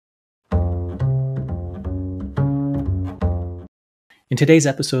In today's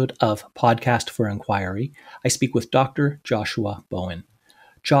episode of Podcast for Inquiry, I speak with Dr. Joshua Bowen.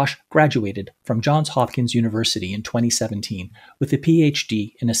 Josh graduated from Johns Hopkins University in 2017 with a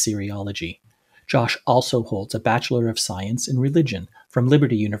PhD in Assyriology. Josh also holds a Bachelor of Science in Religion from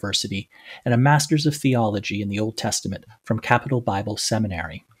Liberty University and a Master's of Theology in the Old Testament from Capital Bible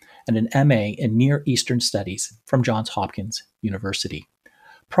Seminary, and an MA in Near Eastern Studies from Johns Hopkins University.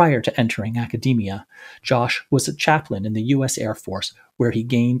 Prior to entering academia, Josh was a chaplain in the U.S. Air Force, where he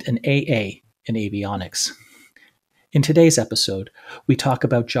gained an AA in avionics. In today's episode, we talk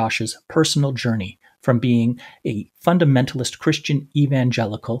about Josh's personal journey from being a fundamentalist Christian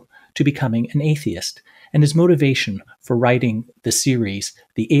evangelical to becoming an atheist, and his motivation for writing the series,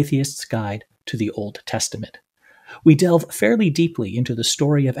 The Atheist's Guide to the Old Testament. We delve fairly deeply into the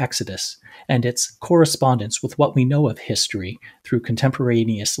story of Exodus and its correspondence with what we know of history through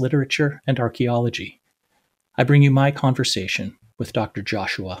contemporaneous literature and archaeology. I bring you my conversation with Dr.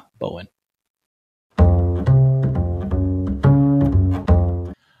 Joshua Bowen.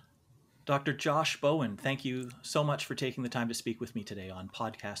 Dr. Josh Bowen, thank you so much for taking the time to speak with me today on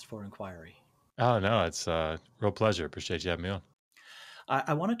Podcast for Inquiry. Oh, no, it's a real pleasure. Appreciate you having me on.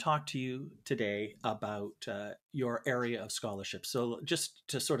 I want to talk to you today about your area of scholarship. So just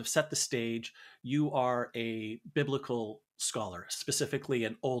to sort of set the stage, you are a biblical scholar, specifically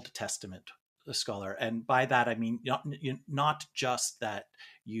an Old Testament scholar. And by that, I mean not just that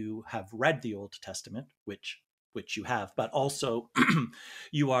you have read the Old Testament, which you have, but also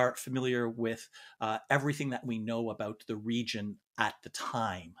you are familiar with everything that we know about the region at the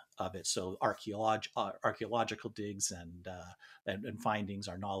time of it. So archaeological digs and findings,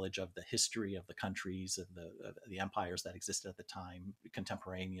 our knowledge of the history of the countries, of the empires that existed at the time,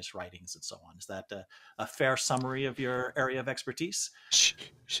 contemporaneous writings, and so on. Is that a fair summary of your area of expertise?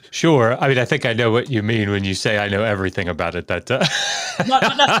 Sure. I mean, I think I know what you mean when you say I know everything about it. That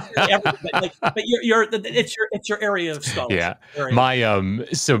not necessarily everything, but it's your area of scholarship. Yeah.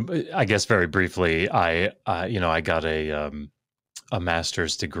 So I guess very briefly, I got a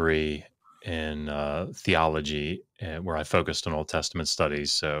master's degree in theology, where I focused on Old Testament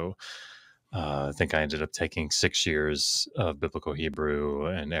studies. So I think I ended up taking 6 years of Biblical Hebrew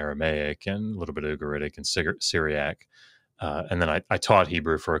and Aramaic and a little bit of Ugaritic and Syriac. And then I taught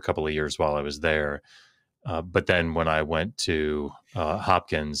Hebrew for a couple of years while I was there. But then when I went to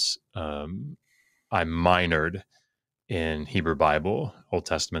Hopkins, I minored in Hebrew Bible, Old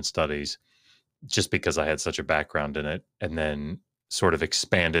Testament studies, just because I had such a background in it, and then sort of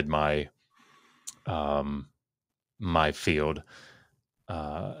expanded my my field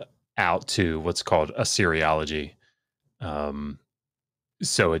out to what's called Assyriology.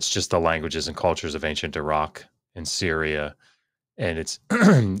 So it's just the languages and cultures of ancient Iraq and Syria. And it's,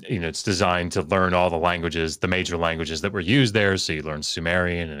 it's designed to learn all the languages, the major languages that were used there. So you learn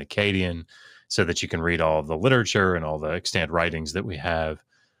Sumerian and Akkadian so that you can read all of the literature and all the extant writings that we have,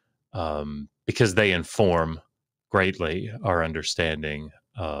 because they inform greatly our understanding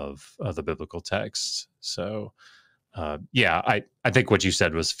of the biblical texts. So, I think what you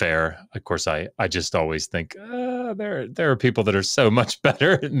said was fair. Of course, I just always think there are people that are so much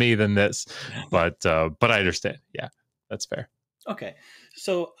better at me than this, but I understand. Yeah, that's fair. Okay,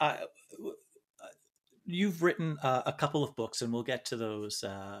 so you've written a couple of books, and we'll get to those.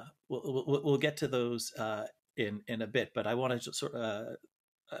 We'll get to those in a bit. But I want to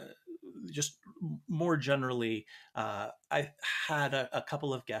just more generally, I had a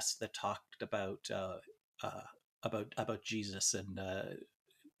couple of guests that talked about Jesus, and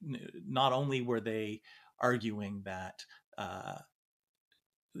not only were they arguing that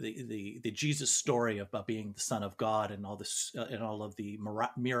the Jesus story about being the Son of God and all this and all of the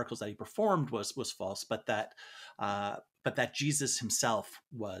miracles that he performed was false, but that Jesus himself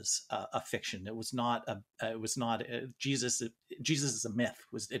was a fiction. It was not Jesus. Jesus is a myth.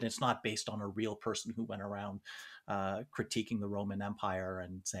 And it's not based on a real person who went around critiquing the Roman Empire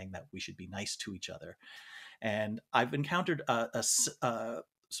and saying that we should be nice to each other. And I've encountered a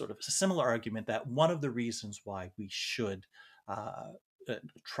sort of a similar argument that one of the reasons why we should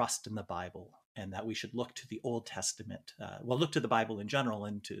trust in the Bible, and that we should look to the Old Testament, look to the Bible in general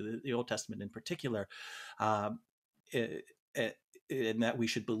and to the Old Testament in particular, and that we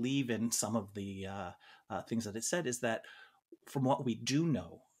should believe in some of the things that it said, is that from what we do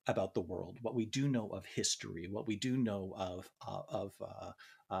know about the world, what we do know of history, what we do know of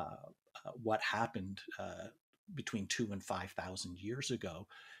what happened between 2,000 and 5,000 years ago,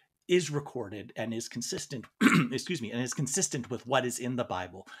 is recorded and is consistent, excuse me, and is consistent with what is in the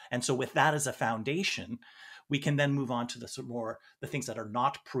Bible. And so with that as a foundation, we can then move on to the things that are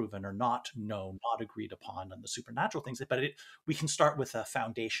not proven or not known, not agreed upon, and the supernatural things. But we can start with a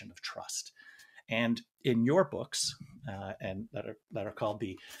foundation of trust. And in your books, and that are called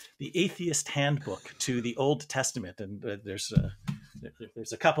the Atheist Handbook to the Old Testament, and there's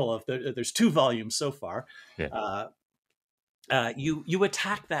a couple of there's 2 volumes so far. Yeah. You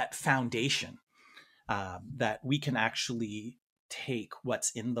attack that foundation, that we can actually take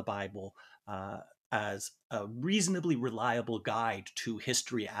what's in the Bible as a reasonably reliable guide to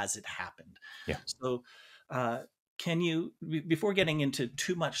history as it happened. Yeah. So can you, before getting into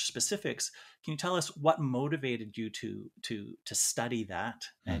too much specifics, can you tell us what motivated you to study that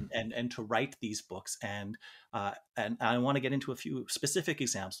and to write these books? And I want to get into a few specific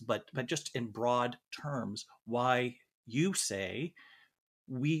examples, but just in broad terms, why you say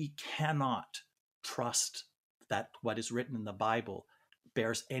we cannot trust that what is written in the Bible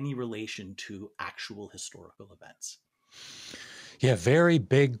bears any relation to actual historical events. Yeah, very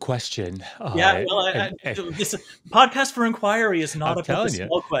big question. Yeah, well, this podcast for inquiry is not about the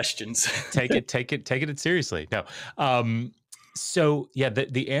small questions. take it seriously. No. So yeah,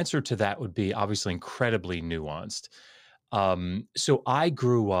 the answer to that would be obviously incredibly nuanced. So I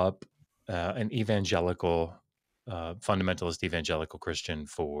grew up an evangelical, fundamentalist evangelical Christian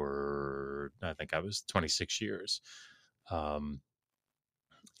for, I think I was 26 years.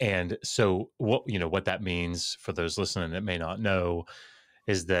 And so what that means for those listening that may not know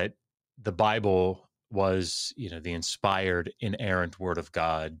is that the Bible was, the inspired, inerrant word of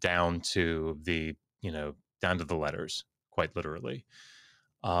God down to the letters, quite literally.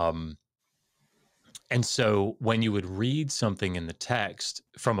 And so when you would read something in the text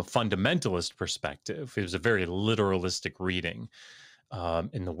from a fundamentalist perspective, it was a very literalistic reading,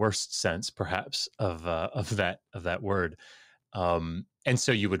 in the worst sense, perhaps, of that word. And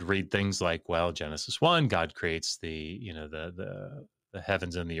so you would read things like, well, Genesis 1, God creates the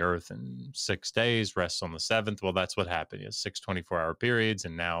heavens and the earth in 6 days, rests on the seventh. Well, that's what happened. It's 6 24-hour periods.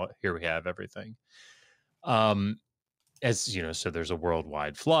 And now here we have everything. As you know, so there's a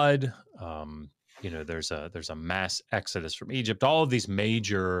worldwide flood. There's a mass exodus from Egypt. All of these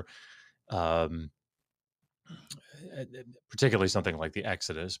major, particularly something like the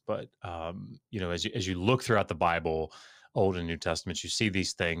Exodus, but as you look throughout the Bible, Old and New Testaments, you see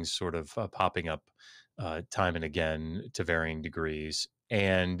these things sort of popping up time and again to varying degrees.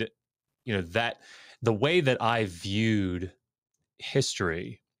 And that the way that I viewed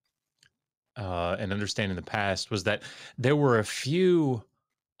history and understanding the past was that there were a few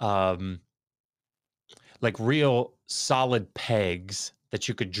like real solid pegs that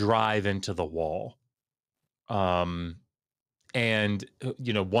you could drive into the wall. And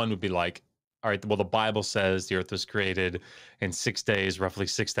one would be like, all right, well, the Bible says the earth was created in 6 days, roughly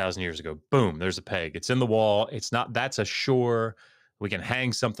 6,000 years ago. Boom, there's a peg. It's in the wall. It's not, that's a sure, we can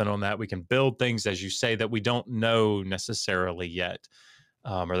hang something on that. We can build things, as you say, that we don't know necessarily yet,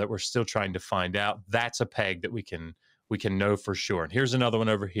 or that we're still trying to find out. That's a peg that we can know for sure. And here's another one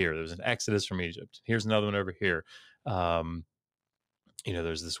over here. There's an Exodus from Egypt. Here's another one over here.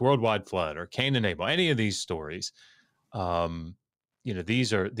 There's this worldwide flood or Cain and Abel, any of these stories.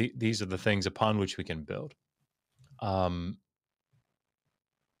 These are the things upon which we can build.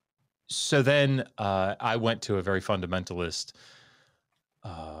 So then I went to a very fundamentalist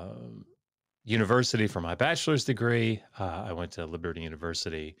university for my bachelor's degree. I went to Liberty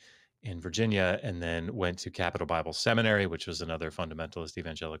University in Virginia, and then went to Capitol Bible Seminary, which was another fundamentalist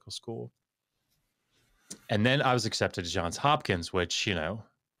evangelical school. And then I was accepted to Johns Hopkins, which,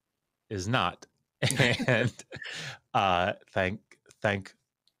 is not. And thank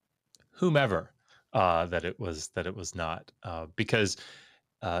whomever that it was not, because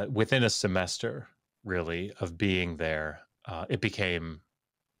within a semester, really, of being there, it became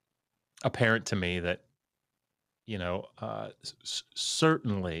apparent to me that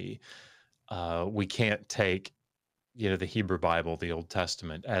certainly we can't take the Hebrew Bible, the Old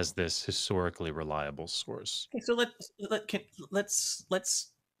Testament, as this historically reliable source. Okay, so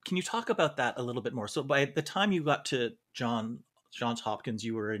can you talk about that a little bit more? So by the time you got to Johns Hopkins,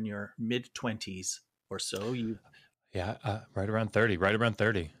 you were in your mid-20s or so. Right around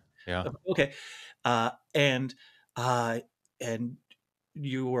 30. Yeah. Okay, and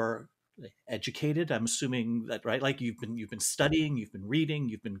you were educated. I'm assuming that, right? Like you've been studying, you've been reading,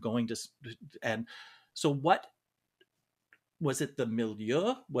 you've been going to, and so what was it? The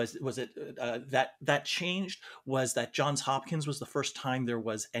milieu was it that changed? Was that Johns Hopkins was the first time there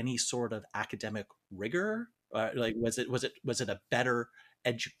was any sort of academic rigor? Was it a better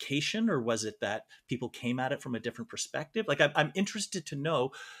education, or was it that people came at it from a different perspective? Like, I'm interested to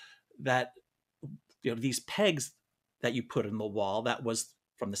know that, these pegs that you put in the wall, that was,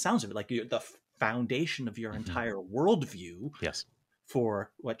 from the sounds of it, like the foundation of your entire worldview. Yes.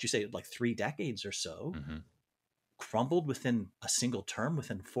 For what you say, like 3 decades or so, crumbled within a single term,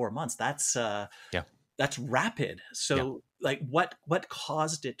 within 4 months. That's rapid. So, like, what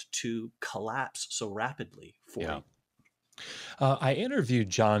caused it to collapse so rapidly for you? I interviewed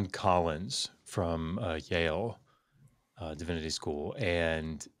John Collins from Yale Divinity School,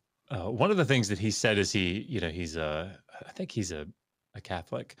 and one of the things that he said is I think he's a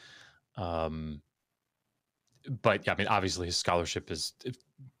Catholic, but yeah, I mean, obviously his scholarship is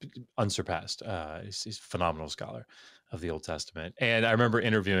unsurpassed. He's a phenomenal scholar of the Old Testament, and I remember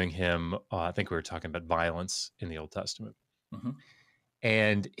interviewing him. I think we were talking about violence in the Old Testament.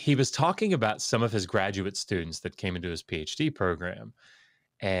 And he was talking about some of his graduate students that came into his PhD program,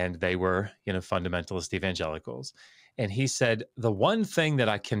 and they were, fundamentalist evangelicals. And he said, the one thing that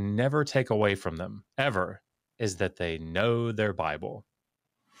I can never take away from them ever is that they know their Bible.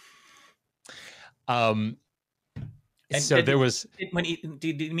 So there was,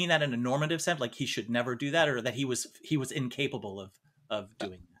 did you mean that in a normative sense, like he should never do that, or that he was incapable of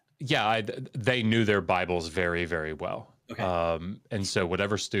doing that? Yeah, they knew their Bibles very, very well. Okay. And so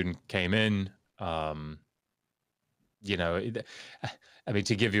whatever student came in, I mean,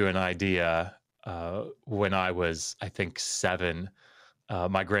 to give you an idea, when I was, I think, 7,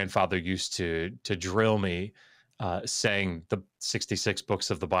 my grandfather used to drill me, saying the 66 books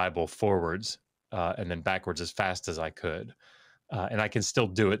of the Bible forwards and then backwards as fast as I could. And I can still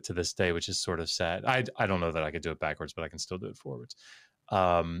do it to this day, which is sort of sad. I don't know that I could do it backwards, but I can still do it forwards.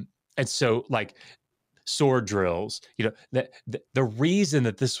 And so, like, sword drills, the reason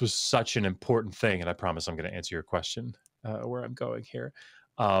that this was such an important thing, and I promise I'm going to answer your question where I'm going here,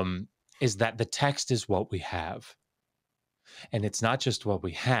 is that the text is what we have. And it's not just what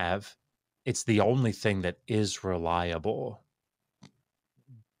we have, it's the only thing that is reliable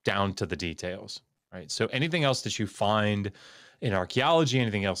down to the details, right? So anything else that you find in archaeology,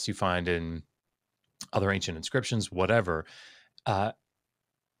 anything else you find in other ancient inscriptions, whatever,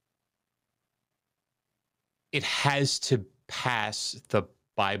 it has to pass the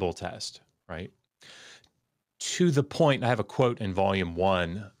Bible test, right? To the point, I have a quote in volume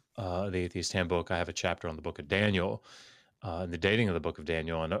 1, the Atheist Handbook. I have a chapter on the book of Daniel, the dating of the book of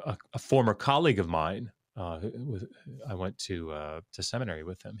Daniel. And a former colleague of mine, I went to seminary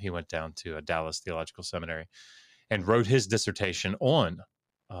with him. He went down to Dallas Theological Seminary and wrote his dissertation on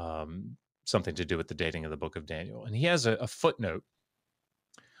something to do with the dating of the book of Daniel. And he has a footnote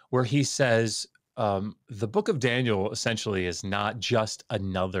where he says, the book of Daniel essentially is not just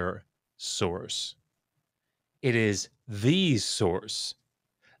another source. It is the source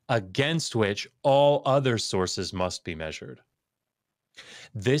against which all other sources must be measured.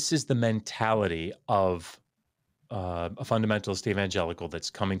 This is the mentality of a fundamentalist evangelical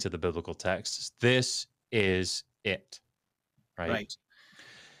that's coming to the biblical texts. This is it, right?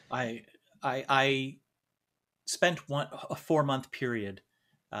 Right. I spent a 4-month period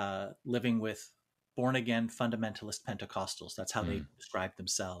living with born-again fundamentalist Pentecostals. That's how they describe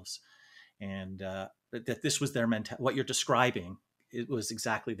themselves. And that this was their mentality. What you're describing, it was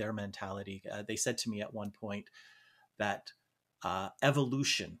exactly their mentality. They said to me at one point that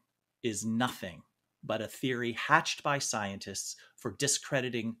evolution is nothing but a theory hatched by scientists for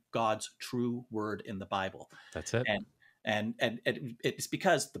discrediting God's true word in the Bible. That's it. And it's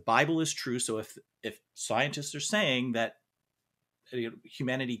because the Bible is true. So if scientists are saying that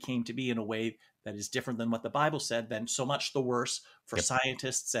humanity came to be in a way that is different than what the Bible said, then so much the worse for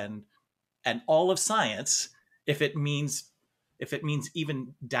scientists and all of science, if it means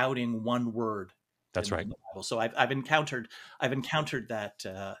even doubting one word. That's right. In the Bible. So I've encountered that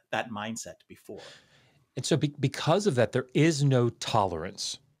mindset before. And so because of that, there is no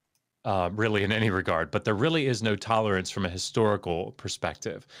tolerance, really, in any regard, but there really is no tolerance from a historical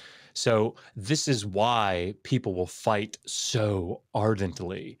perspective. So this is why people will fight so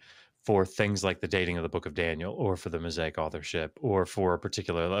ardently for things like the dating of the book of Daniel, or for the Mosaic authorship, or for a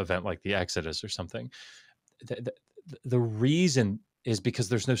particular event like the Exodus or something. The reason is because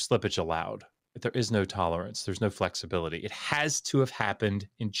there's no slippage allowed. There is no tolerance. There's no flexibility. It has to have happened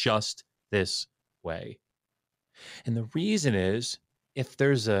in just this way. And the reason is, if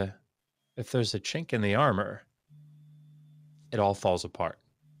there's a chink in the armor, it all falls apart.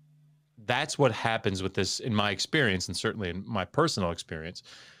 That's what happens with this, in my experience, and certainly in my personal experience.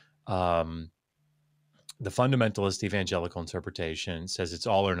 The fundamentalist evangelical interpretation says it's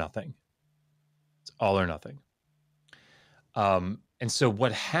all or nothing. It's all or nothing. And so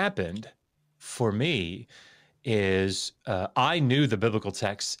what happened for me is I knew the biblical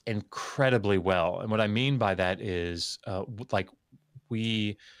texts incredibly well. And what I mean by that is like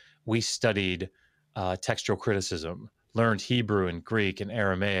we studied textual criticism, learned Hebrew and Greek and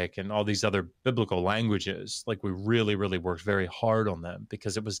Aramaic and all these other biblical languages. Like we really, really worked very hard on them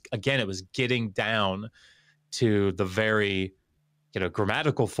because it was, again, it was getting down to the very,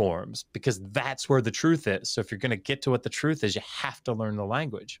 grammatical forms, because that's where the truth is. So if you're going to get to what the truth is, you have to learn the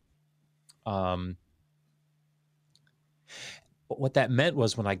language. But what that meant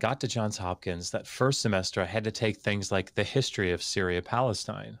was when I got to Johns Hopkins, that first semester, I had to take things like the history of Syria,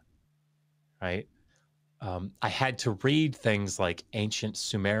 Palestine, right? I had to read things like ancient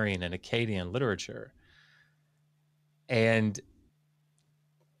Sumerian and Akkadian literature. And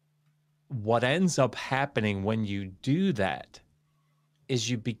what ends up happening when you do that is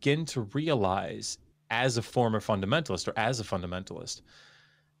you begin to realize, as a former fundamentalist or as a fundamentalist,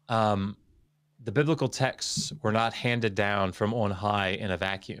 the biblical texts were not handed down from on high in a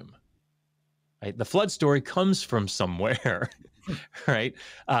vacuum. Right? The flood story comes from somewhere, right?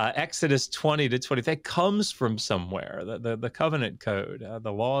 Exodus 20 to 20, that comes from somewhere. The covenant code,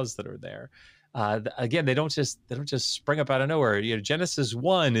 the laws that are there. Again, they don't just spring up out of nowhere. Genesis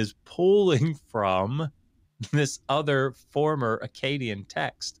 1 is pulling from this other former Akkadian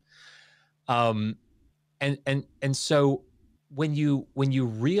text. And so when you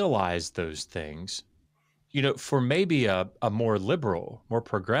realize those things, for maybe a more liberal, more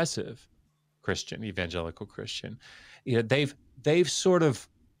progressive Christian, evangelical Christian, they've sort of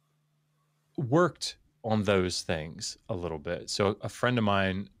worked on those things a little bit. So a friend of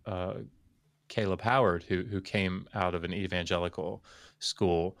mine, Caleb Howard, who came out of an evangelical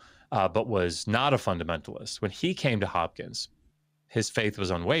school, but was not a fundamentalist. When he came to Hopkins, his faith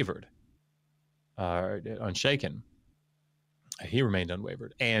was unwavered, unshaken. He remained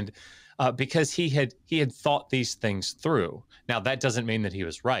unwavered, and because he had thought these things through. Now that doesn't mean that he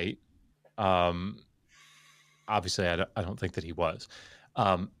was right. Obviously, I don't think that he was,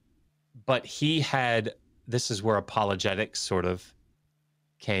 but he had. This is where apologetics sort of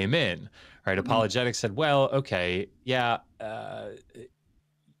came in, right? Mm-hmm. Apologetics said, "Well, okay, yeah."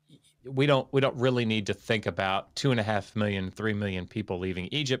 We don't really need to think about 2.5 million, 3 million people leaving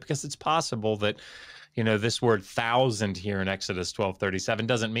Egypt, because it's possible that, this word 1,000 here in Exodus 12:37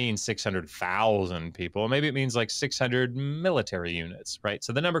 doesn't mean 600,000 people. Maybe it means like 600 military units, right?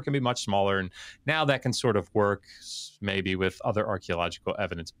 So the number can be much smaller, and now that can sort of work maybe with other archaeological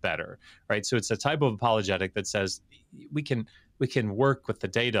evidence better, right? So it's a type of apologetic that says we can work with the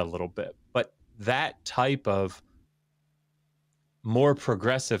data a little bit, but that type of more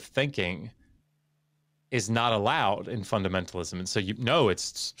progressive thinking is not allowed in fundamentalism. And so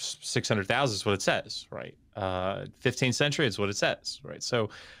it's 600,000 is what it says, right? 15th century is what it says, right?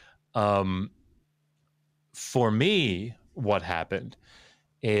 So for me, what happened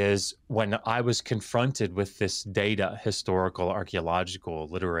is when I was confronted with this data, historical, archaeological,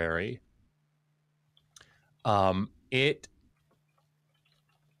 literary, it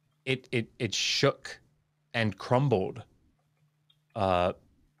shook and crumbled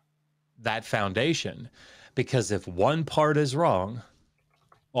that foundation, because if one part is wrong,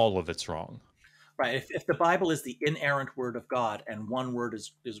 all of it's wrong. Right. If the Bible is the inerrant word of God and one word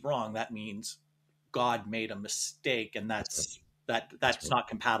is wrong, that means God made a mistake, and that's not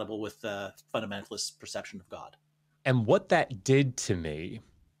compatible with the fundamentalist perception of God. And what that did to me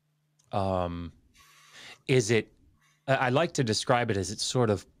is I like to describe it as it sort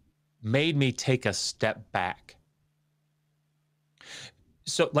of made me take a step back.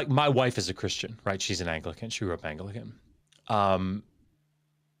 So, like, my wife is a Christian, right? She's an Anglican. She grew up Anglican.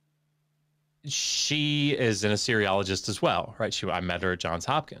 She is an Assyriologist as well, right? I met her at Johns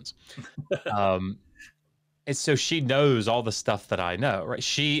Hopkins. And so she knows all the stuff that I know, right?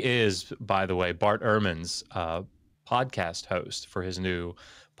 She is, by the way, Bart Ehrman's podcast host for his new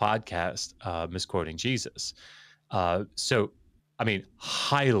podcast, Misquoting Jesus. So, I mean,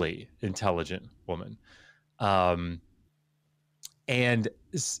 highly intelligent woman. And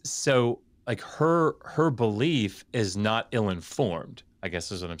so, like, her belief is not ill-informed, I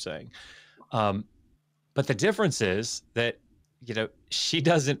guess is what I'm saying. But the difference is that, she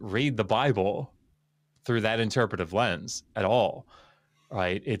doesn't read the Bible through that interpretive lens at all,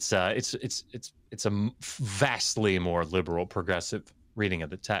 right? It's a vastly more liberal, progressive reading of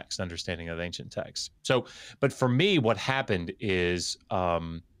the text, understanding of ancient texts. So, but for me, what happened is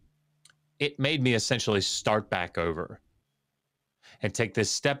it made me essentially start back over and take this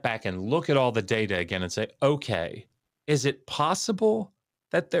step back and look at all the data again and say, okay, is it possible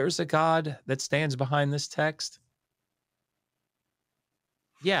that there's a God that stands behind this text?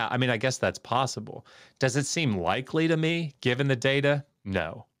 Yeah, I mean, I guess that's possible. Does it seem likely to me, given the data?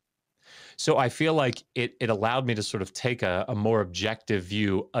 No. So I feel like it allowed me to sort of take a more objective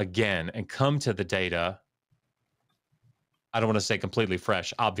view again and come to the data. I don't want to say completely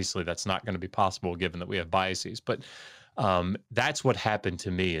fresh. Obviously, that's not going to be possible given that we have biases. But that's what happened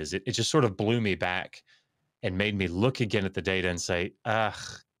to me. Is it just sort of blew me back and made me look again at the data and say, ugh,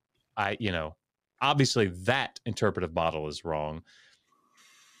 obviously that interpretive model is wrong.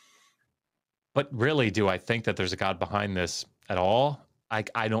 But really, do I think that there's a God behind this at all?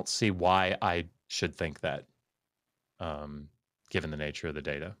 I don't see why I should think that, given the nature of the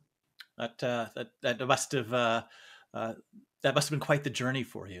data. That must have that must have been quite the journey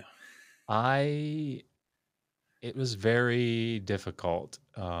for you. It was very difficult.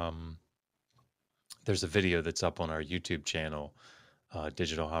 There's a video that's up on our YouTube channel,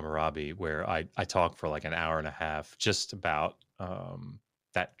 Digital Hammurabi, where I talk for like an hour and a half just about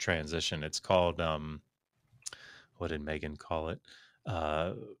that transition. It's called, what did Megan call it?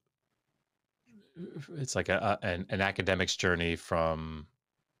 It's like an academic's journey from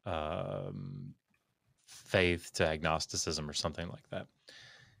faith to agnosticism or something like that.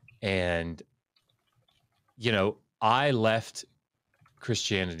 And, I left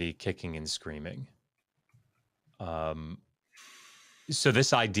Christianity kicking and screaming. So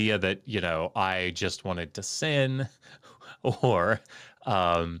this idea that, I just wanted to sin or,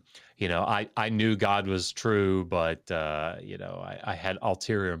 I knew God was true, but, I had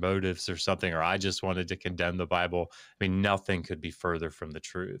ulterior motives or something, or I just wanted to condemn the Bible. I mean, nothing could be further from the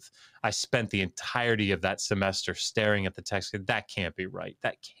truth. I spent the entirety of that semester staring at the text. That can't be right.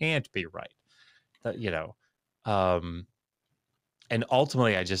 That can't be right. That, and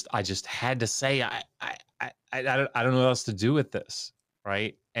ultimately I just had to say, I don't know what else to do with this.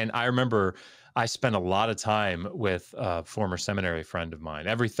 Right. And I remember I spent a lot of time with a former seminary friend of mine.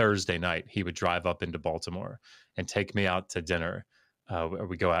 Every Thursday night, he would drive up into Baltimore and take me out to dinner.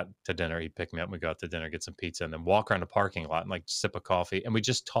 We go out to dinner. He'd pick me up. We go out to dinner, get some pizza, and then walk around the parking lot and like sip a coffee. And we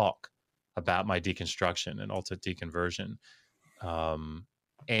just talk about my deconstruction and ultimate deconversion.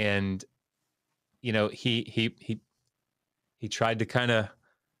 And he tried to kind of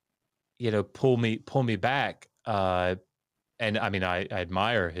pull me back. And I mean, I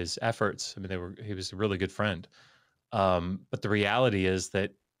admire his efforts. I mean, he was a really good friend. But the reality is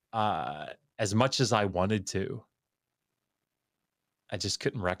that as much as I wanted to, I just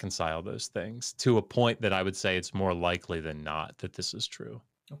couldn't reconcile those things to a point that I would say it's more likely than not that this is true.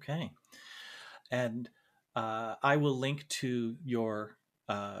 Okay. And I will link to your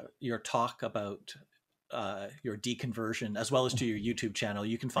talk about your deconversion, as well as to your YouTube channel.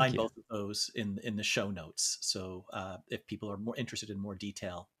 You can find both of those in the show notes. So if people are more interested in more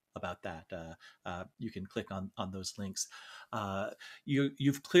detail about that, you can click on those links.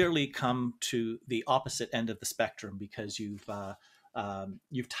 You've clearly come to the opposite end of the spectrum, because you've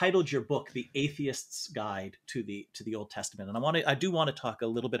titled your book "The Atheist's Guide to the Old Testament," and I do want to talk a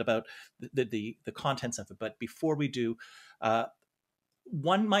little bit about the contents of it. But before we do,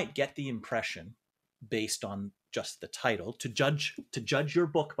 one might get the impression, based on just the title, to judge your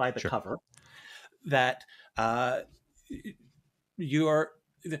book by the cover, that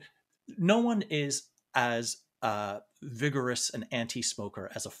no one is as vigorous an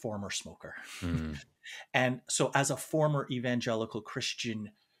anti-smoker as a former smoker. And so as a former evangelical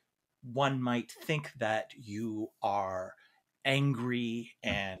Christian, one might think that you are angry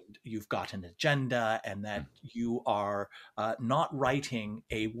and you've got an agenda, and that you are not writing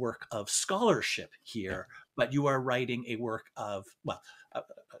a work of scholarship here, but you are writing a work of,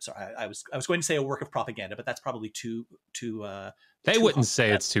 sorry, I was going to say a work of propaganda, but that's probably too they wouldn't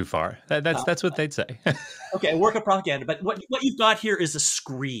say it's too far. That's what they'd say. Okay, a work of propaganda. But what you've got here is a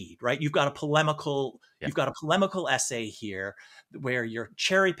screed, right? You've got a polemical essay here where you're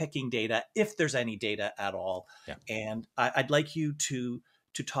cherry picking data, if there's any data at all. Yeah. And I'd like you to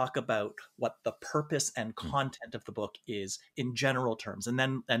talk about what the purpose and content of the book is in general terms, and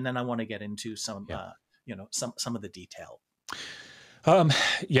then I want to get into some some of the detail.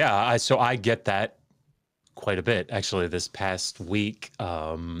 So I get that quite a bit. Actually, this past week,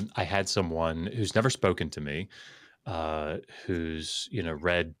 I had someone who's never spoken to me, who's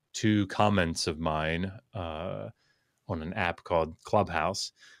read 2 comments of mine on an app called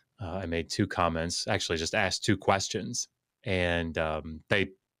Clubhouse. I made 2 comments, actually just asked 2 questions, and they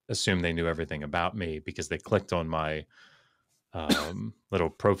assumed they knew everything about me because they clicked on my little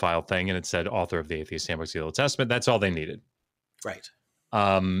profile thing, and it said author of the Atheist Handbook to the Old Testament. That's all they needed. Right.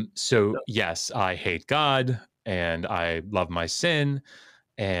 So yes, I hate God and I love my sin.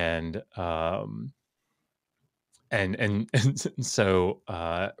 And and so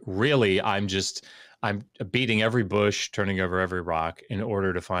really, I'm beating every bush, turning over every rock in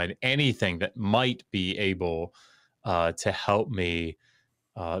order to find anything that might be able to help me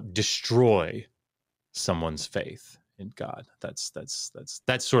destroy someone's faith in God. That's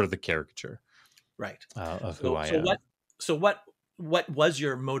sort of the caricature Right. of who So I so am. what was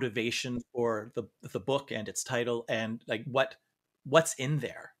your motivation for the book and its title, and like what's in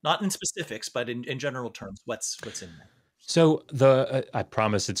there? Not in specifics, but in general terms, what's in there? So I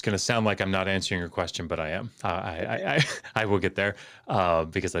promise it's going to sound like I'm not answering your question, but I am. Okay. I will get there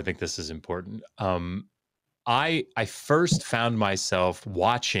because I think this is important. I first found myself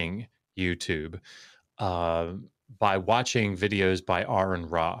watching YouTube uh, by watching videos by Aaron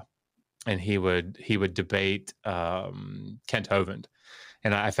Ra, and he would debate Kent Hovind,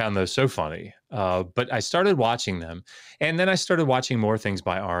 and I found those so funny. But I started watching them, and then I started watching more things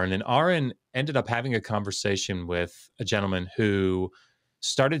by Aaron, and Aaron ended up having a conversation with a gentleman who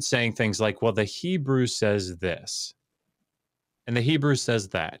started saying things like, "Well, the Hebrew says this, and the Hebrew says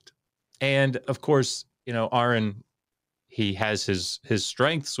that," and of course, Aaron, he has his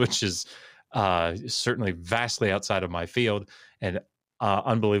strengths, which is certainly vastly outside of my field and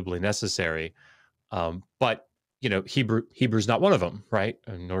unbelievably necessary. But Hebrew's not one of them, right?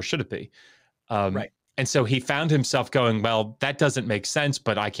 Nor should it be. Um, Right. and so he found himself going, well, that doesn't make sense,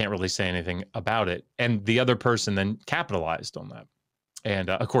 but I can't really say anything about it. And the other person then capitalized on that, and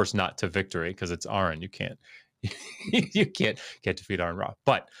of course, not to victory because it's Aaron. You can't, you can't defeat Aaron Ra.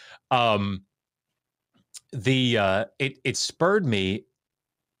 But um, it spurred me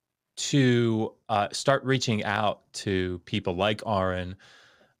to start reaching out to people like Aaron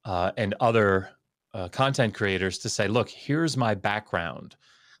and other content creators to say, look, here's my background,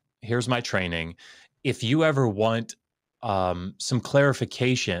 here's my training. If you ever want some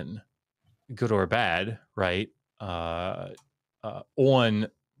clarification, good or bad, right, on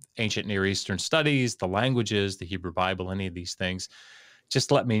ancient Near Eastern studies, the languages, the Hebrew Bible, any of these things,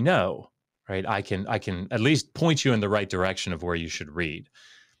 just let me know, right? I can at least point you in the right direction of where you should read.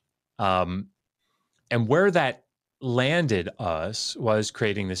 Um, and where that landed us was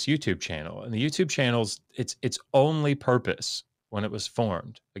creating this YouTube channel. And the YouTube channel's its only purpose when it was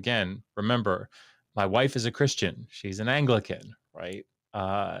formed. Again, remember, my wife is a Christian. She's an Anglican, right?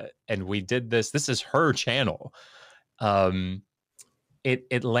 And we did this. This is her channel. Um,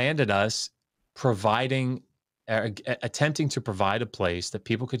 it landed us providing, attempting to provide a place that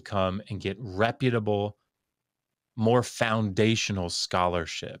people could come and get reputable, more foundational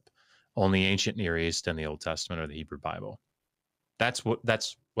scholarship on the ancient Near East and the Old Testament or the Hebrew Bible. That's what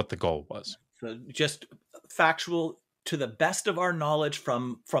the goal was. So just factual to the best of our knowledge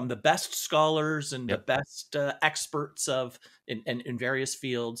from the best scholars and the Yep. best experts of in various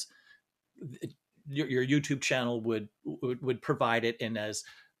fields. Your YouTube channel would provide it in as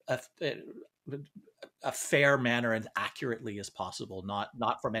a, a fair manner and accurately as possible,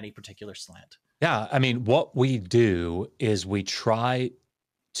 not from any particular slant. Yeah. I mean, what we do is we try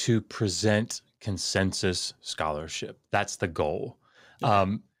to present consensus scholarship. That's the goal.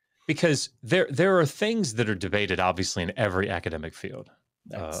 Okay. Because there are things that are debated, obviously, in every academic field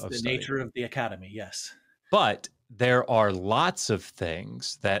That's of the study. nature of the academy, yes. But there are lots of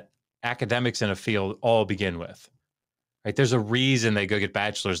things that academics in a field all begin with. Right? There's a reason they go get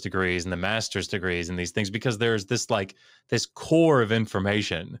bachelor's degrees and the master's degrees and these things, because there's this core of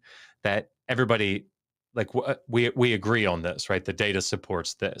information that everybody, like, we agree on this, right? The data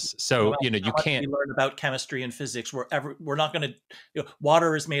supports this. So, How you much we can't. learn about chemistry and physics, we're not going to,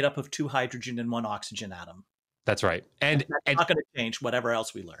 water is made up of two hydrogen and one oxygen atom. That's right. And That's not going to change whatever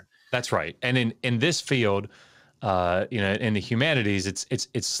else we learn. that's right. And in this field, in the humanities,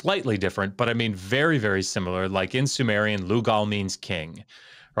 it's slightly different, but I mean, very, very similar. Like in Sumerian, Lugal means king,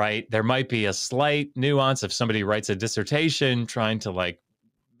 right? There might be a slight nuance if somebody writes a dissertation trying to like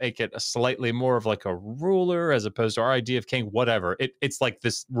make it a slightly more of like a ruler as opposed to our idea of king, whatever. It's like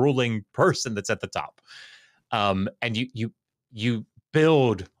this ruling person that's at the top. And you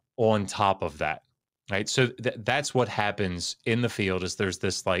build on top of that, right? So that's what happens in the field is there's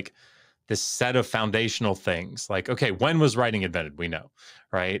this set of foundational things like, okay, when was writing invented? We know,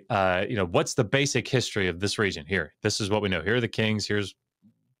 right? What's the basic history of this region? Here, this is what we know. Here are the kings. Here's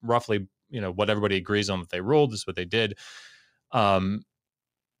roughly, what everybody agrees on that they ruled. This is what they did.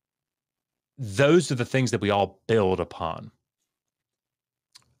 Those are the things that we all build upon.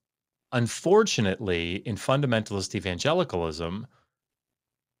 Unfortunately, in fundamentalist evangelicalism,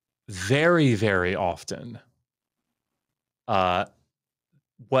 very, very often,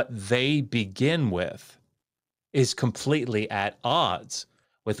 what they begin with is completely at odds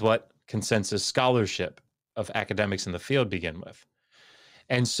with what consensus scholarship of academics in the field begin with.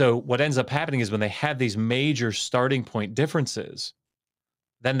 And so what ends up happening is when they have these major starting point differences,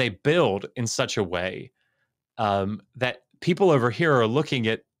 then they build in such a way that people over here are looking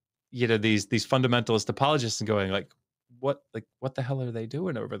at, these fundamentalist apologists and going what the hell are they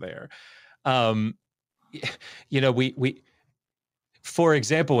doing over there? Um, we for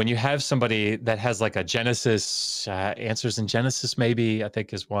example, when you have somebody that has like a Genesis, answers in Genesis, maybe I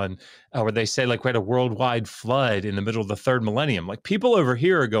think is one, where they say like we had a worldwide flood in the middle of the third millennium. Like people over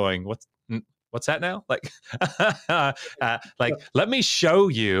here are going, what's that now? Like, let me show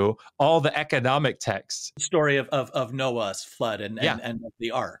you all the economic texts. Story of Noah's flood and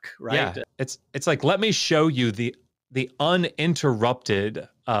the ark, right? Yeah, it's like, let me show you the uninterrupted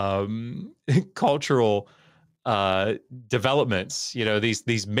cultural developments,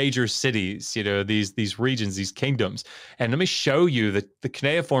 these major cities, these regions, these kingdoms. And let me show you the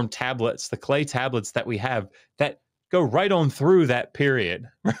cuneiform tablets, the clay tablets that we have that go right on through that period,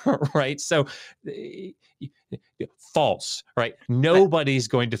 right? So false, right? Nobody's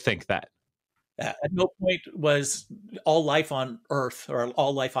going to think that. At no point was all life on Earth or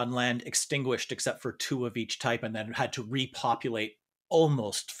all life on land extinguished except for two of each type, and then had to repopulate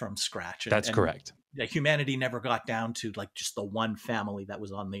almost from scratch. That's correct. Humanity never got down to like just the one family that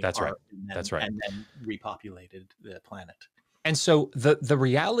was on the That's ark, right. That's right. And then repopulated the planet. And so the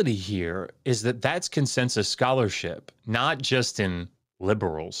reality here is that that's consensus scholarship, not just in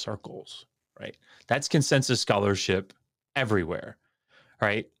liberal circles, right? That's consensus scholarship everywhere,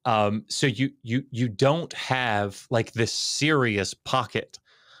 right? So you don't have like this serious pocket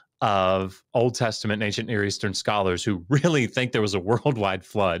of Old Testament and ancient Near Eastern scholars who really think there was a worldwide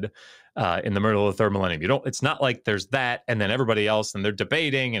flood in the middle of the third millennium. It's not like there's that and then everybody else and they're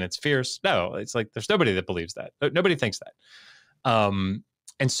debating and it's fierce. No, it's like there's nobody that believes that. Nobody thinks that.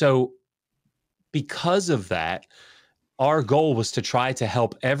 And so because of that, our goal was to try to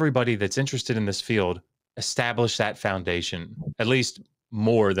help everybody that's interested in this field establish that foundation, at least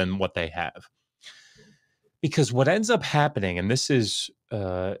more than what they have. Because what ends up happening, and this is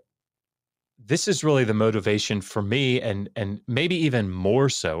really the motivation for me, and maybe even more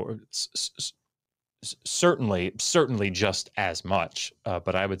so, or certainly just as much,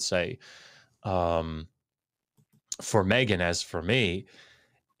 but I would say for Megan as for me,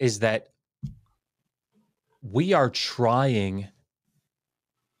 is that we are trying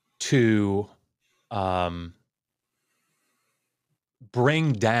to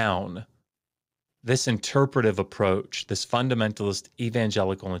bring down this interpretive approach, this fundamentalist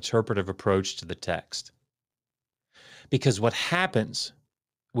evangelical interpretive approach to the text. Because what happens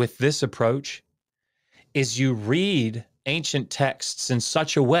with this approach is you read ancient texts in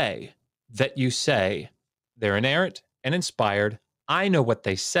such a way that you say, they're inerrant and inspired. I know what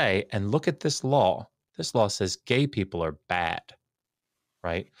they say. And look at this law. This law says gay people are bad,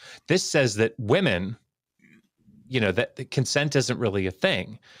 right? This says that women, that consent isn't really a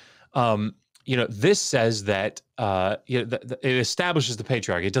thing. This says that it establishes the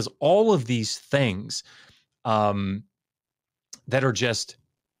patriarchy. It does all of these things that are just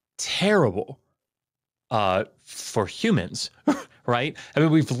terrible for humans, right? I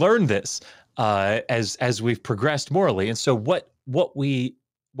mean, we've learned this as we've progressed morally, and so what we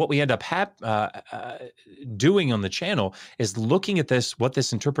end up doing on the channel is looking at what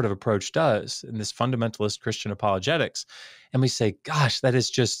this interpretive approach does in this fundamentalist Christian apologetics, and we say, gosh, that is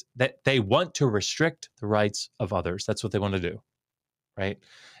just that they want to restrict the rights of others. That's what they want to do, right?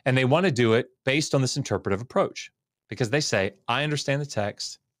 And they want to do it based on this interpretive approach because they say, I understand the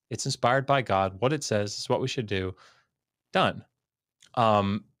text. It's inspired by God. What it says is what we should do. Done.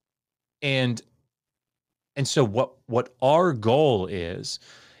 And so what our goal is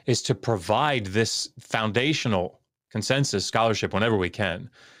to provide this foundational consensus scholarship whenever we can,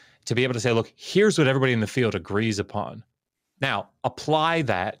 to be able to say, look, here's what everybody in the field agrees upon. Now, apply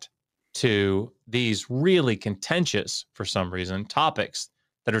that to these really contentious, for some reason, topics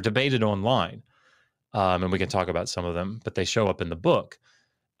that are debated online. And we can talk about some of them, but they show up in the book.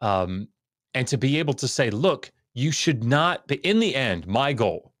 And to be able to say, look, you should not be, in the end, my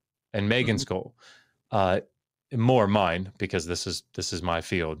goal and Megan's goal, more mine, because this is my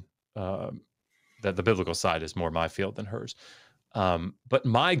field, that the biblical side is more my field than hers. But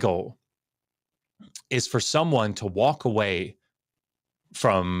my goal is for someone to walk away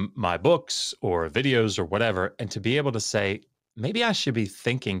from my books or videos or whatever, and to be able to say, maybe I should be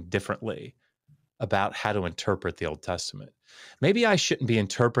thinking differently about how to interpret the Old Testament. Maybe I shouldn't be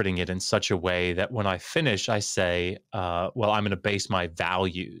interpreting it in such a way that when I finish, I say, well, I'm going to base my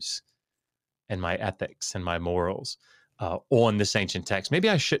values and my ethics and my morals on this ancient text. Maybe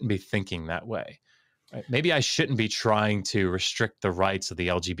I shouldn't be thinking that way. Right? Maybe I shouldn't be trying to restrict the rights of the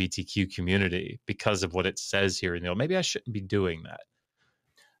LGBTQ community because of what it says here. Maybe I shouldn't be doing that.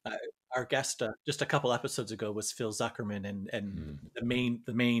 Uh, our guest just a couple episodes ago was Phil Zuckerman, and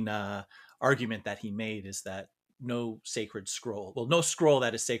the main argument that he made is that no sacred scroll, well, no scroll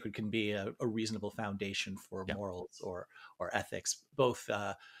that is sacred can be a reasonable foundation for morals or ethics, both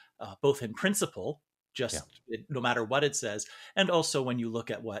in principle, no matter what it says, and also when you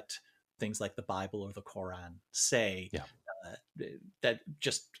look at what things like the Bible or the Quran say, that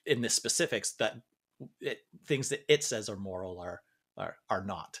just in the specifics, that things that it says are moral are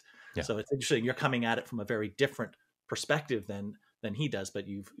not. Yeah. So it's interesting. You're coming at it from a very different perspective than he does, but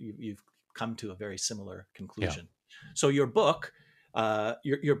you've come to a very similar conclusion. Yeah. So your book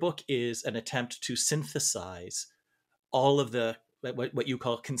is an attempt to synthesize all of the what you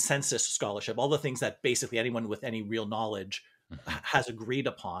call consensus scholarship, all the things that basically anyone with any real knowledge has agreed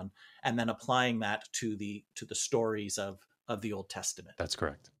upon, and then applying that to the stories of the Old Testament. That's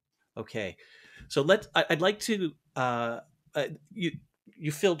correct. Okay, so I'd like to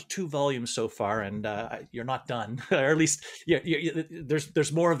you filled 2 volumes so far, and you're not done, or at least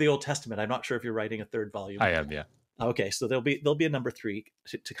there's more of the Old Testament. I'm not sure if you're writing a 3rd volume. I am, yeah. Okay, so there'll be a number 3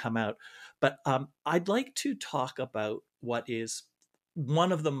 to come out, but I'd like to talk about what is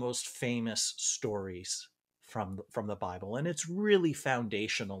one of the most famous stories from the Bible, and it's really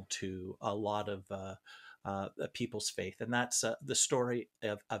foundational to a lot of people's faith, and that's the story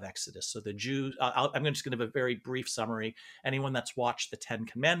of Exodus. So the Jews, I'm just going to give a very brief summary. Anyone that's watched the 10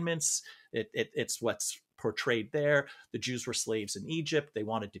 Commandments, it's what's portrayed there. The Jews were slaves in Egypt. They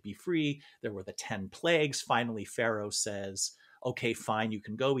wanted to be free. There were the 10 plagues. Finally, Pharaoh says, okay, fine, you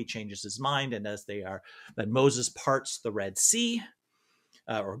can go. He changes his mind. And then Moses parts the Red Sea,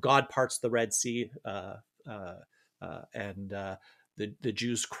 or God parts the Red Sea, and the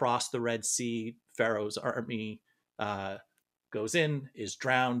Jews cross the Red Sea. Pharaoh's army goes in, is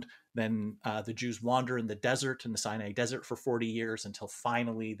drowned. Then the Jews wander in the Sinai desert for 40 years until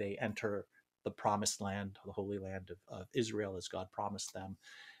finally they enter the promised land, the Holy Land of Israel, as God promised them.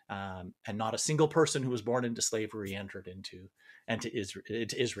 And not a single person who was born into slavery entered into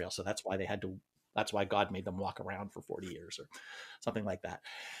Israel. So that's why God made them walk around for 40 years or something like that.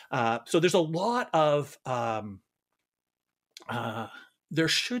 So there's a lot of, there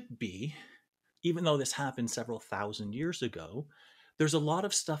should be, even though this happened several thousand years ago, there's a lot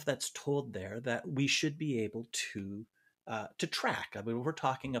of stuff that's told there that we should be able to track. I mean, we're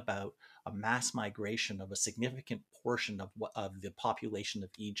talking about a mass migration of a significant portion of the population of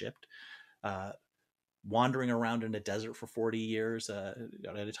Egypt, wandering around in a desert for 40 years, an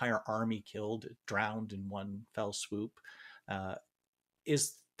entire army killed, drowned in one fell swoop.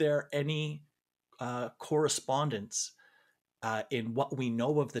 Is there any correspondence in what we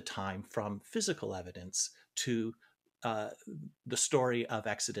know of the time from physical evidence to the story of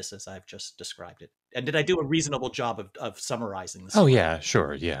Exodus as I've just described it? And did I do a reasonable job of summarizing this? Oh, yeah,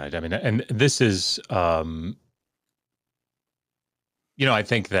 sure. Yeah. I mean, and this is, I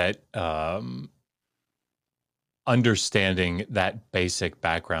think that understanding that basic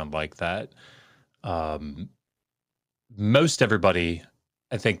background like that, most everybody,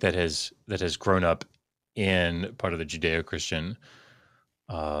 I think, that has grown up in part of the Judeo-Christian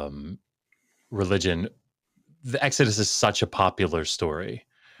religion, the Exodus is such a popular story.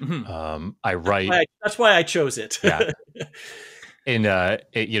 Mm-hmm. That's why I chose it. Yeah.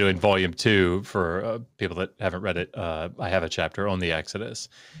 In volume 2, for people that haven't read it, I have a chapter on the Exodus,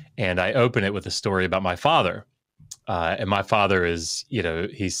 and I open it with a story about my father. And my father is,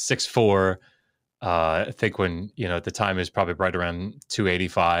 he's 6'4". I think when, at the time he was probably right around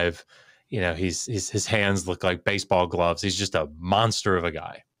 285. His hands look like baseball gloves. He's just a monster of a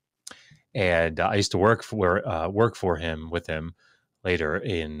guy. And I used to work for him with him later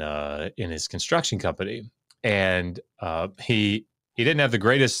in his construction company. And he didn't have the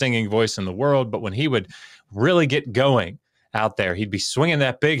greatest singing voice in the world, but when he would really get going out there, he'd be swinging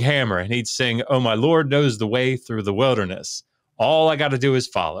that big hammer and he'd sing, "Oh, my Lord knows the way through the wilderness. All I got to do is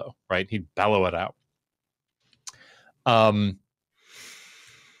follow," right? He'd bellow it out.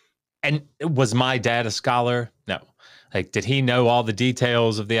 And was my dad a scholar? No. Like, did he know all the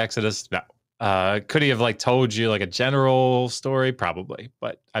details of the Exodus? No. Could he have told you a general story? Probably.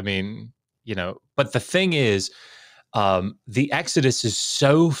 But I mean, but the thing is, the Exodus is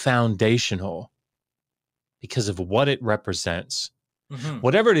so foundational because of what it represents. Mm-hmm.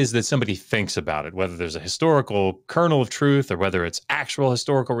 Whatever it is that somebody thinks about it, whether there's a historical kernel of truth or whether it's actual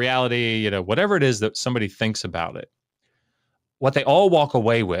historical reality, whatever it is that somebody thinks about it, what they all walk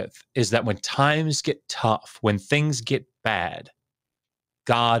away with is that when times get tough, when things get bad,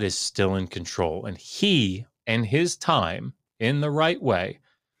 God is still in control, and he and his time in the right way.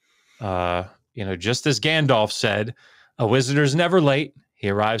 Just as Gandalf said, a visitor's never late. He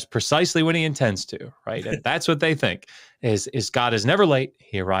arrives precisely when he intends to, right? And that's what they think is God is never late.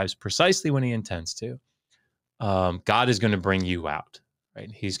 He arrives precisely when he intends to. God is going to bring you out,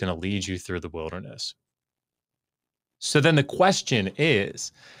 right? He's going to lead you through the wilderness. So then the question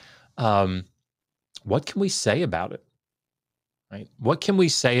is, what can we say about it, right? What can we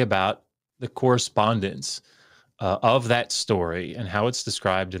say about the correspondence of that story and how it's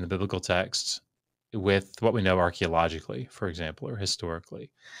described in the biblical texts with what we know archaeologically, for example, or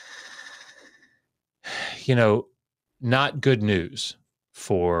historically? Not good news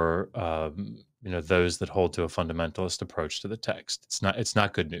for those that hold to a fundamentalist approach to the text. It's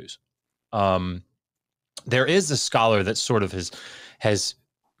not good news. There is a scholar that sort of has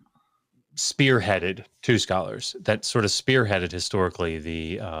spearheaded, two scholars that sort of spearheaded historically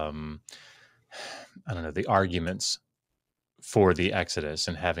the arguments for the Exodus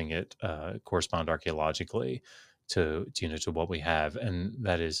and having it correspond archaeologically to what we have, and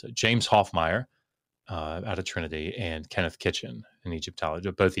that is James Hoffmeyer out of Trinity and Kenneth Kitchen, an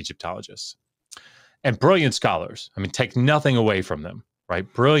Egyptologist, both Egyptologists, and brilliant scholars. I mean, take nothing away from them,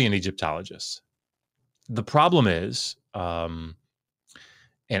 right? Brilliant Egyptologists. The problem is, and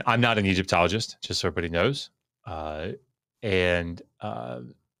I'm not an Egyptologist, just so everybody knows, so I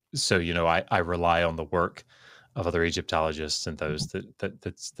rely on the work of other Egyptologists and those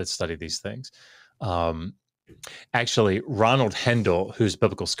that study these things. Actually, Ronald Hendel, who's a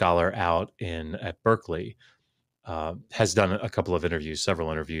biblical scholar out at Berkeley, has done a couple of interviews,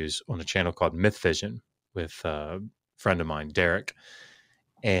 several interviews on a channel called Myth Vision with a friend of mine, Derek,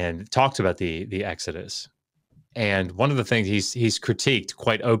 and talked about the Exodus. And one of the things he's critiqued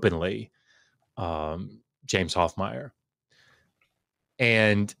quite openly, James Hoffmeyer.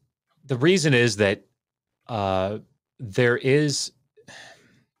 And the reason is that there is,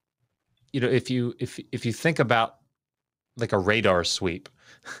 if you think about like a radar sweep,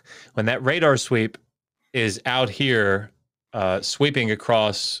 when that radar sweep is out here sweeping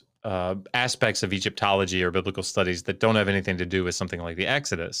across aspects of Egyptology or biblical studies that don't have anything to do with something like the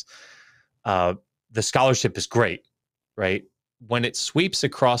Exodus, the scholarship is great, right? When it sweeps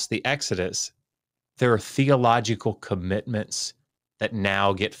across the Exodus, there are theological commitments that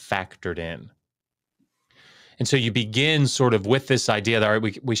now get factored in. And so you begin sort of with this idea that, all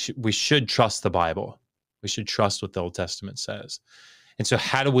right, we should trust the Bible. We should trust what the Old Testament says. And so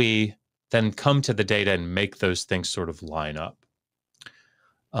how do we then come to the data and make those things sort of line up?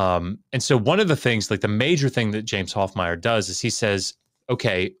 And so one of the things, like the major thing that James Hoffmeyer does is he says,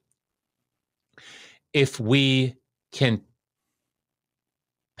 okay, if we can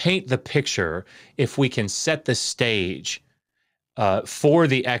paint the picture, if we can set the stage for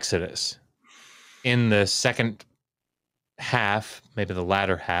the Exodus in the second half, maybe the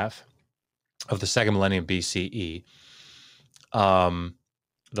latter half of the second millennium BCE,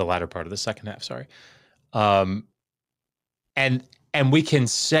 the latter part of the second half, sorry. And we can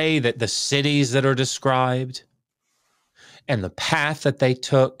say that the cities that are described and the path that they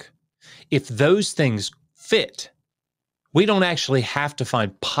took, if those things fit, we don't actually have to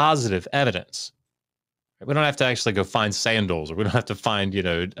find positive evidence. We don't have to actually go find sandals, or we don't have to find,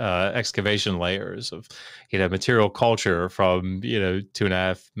 excavation layers of, material culture from,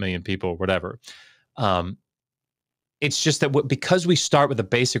 2.5 million people, whatever. It's just that because we start with the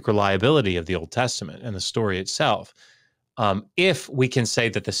basic reliability of the Old Testament and the story itself, if we can say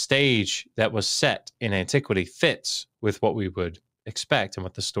that the stage that was set in antiquity fits with what we would expect and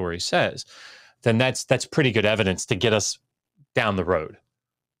what the story says, then that's pretty good evidence to get us down the road.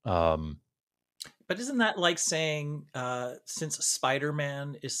 But isn't that like saying, since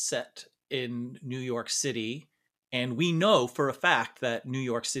Spider-Man is set in New York City, and we know for a fact that New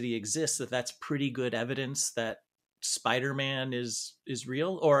York City exists, that's pretty good evidence that Spider-Man is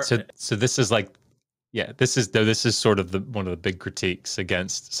real? Or so this is like, yeah, this is sort of one of the big critiques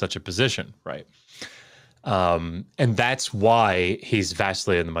against such a position, right? And that's why he's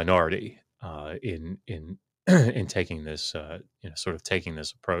vastly in the minority in taking this, sort of taking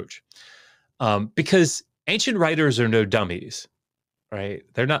this approach. Because ancient writers are no dummies, right?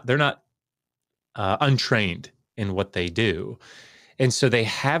 They're not untrained in what they do. And so they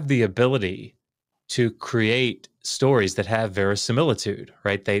have the ability to create stories that have verisimilitude,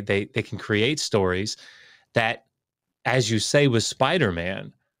 right? They can create stories that, as you say with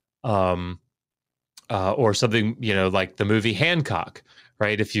Spider-Man, or something, like the movie Hancock,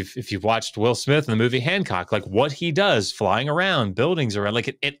 right? If you've watched Will Smith in the movie Hancock, like what he does flying around, buildings around,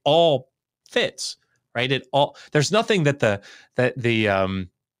 like it all fits, right? There's nothing that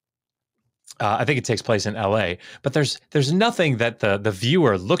I think it takes place in LA, but there's nothing that the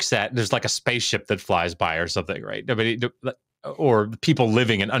viewer looks at. There's like a spaceship that flies by or something, right? Or people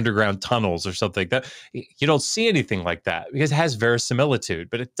living in underground tunnels or something. That you don't see anything like that because it has verisimilitude,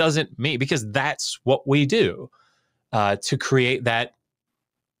 but it doesn't mean, because that's what we do to create that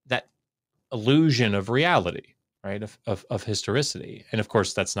illusion of reality, right? Of historicity. And of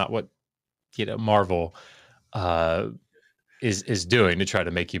course, that's not what Marvel is doing, to try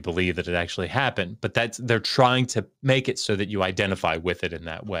to make you believe that it actually happened. But they're trying to make it so that you identify with it in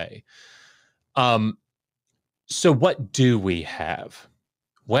that way. So what do we have?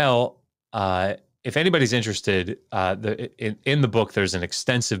 Well, if anybody's interested, in the book, there's an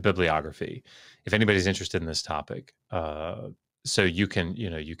extensive bibliography. If anybody's interested in this topic, so you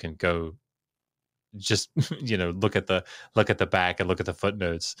can go just look at the back and look at the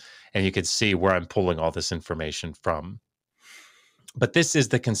footnotes, and you can see where I'm pulling all this information from. But this is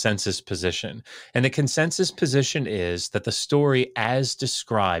the consensus position. And the consensus position is that the story as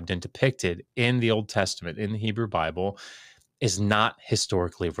described and depicted in the Old Testament, in the Hebrew Bible, is not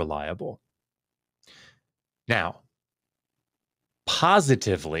historically reliable. Now,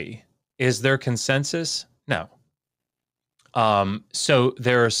 positively, is there consensus? No. So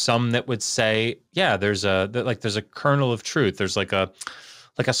there are some that would say, yeah, there's a kernel of truth. There's like a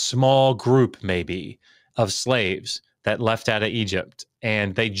small group maybe of slaves that left out of Egypt,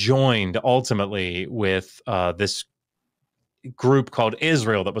 and they joined ultimately with this group called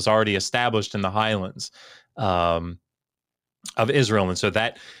Israel that was already established in the highlands of Israel. And so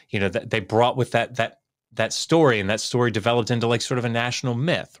that, that they brought with that story, and that story developed into like sort of a national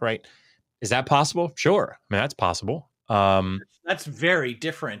myth, right? Is that possible? Sure. I mean, that's possible. That's very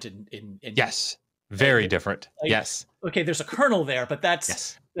different in yes, very different. Yes. Okay, there's a kernel there, but that's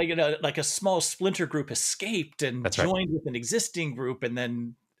yes. Like a small splinter group escaped and that's joined right. with an existing group, and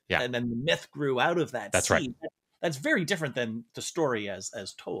then the myth grew out of that. That's seed. right. That's very different than the story as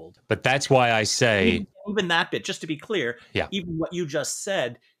told. But that's why I say even that bit, just to be clear, yeah. even what you just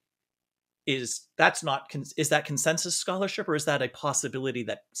said is that consensus scholarship, or is that a possibility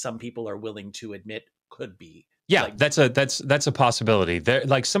that some people are willing to admit could be? Yeah, that's a possibility. There,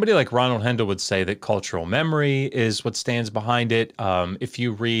 like somebody like Ronald Hendel would say that cultural memory is what stands behind it. If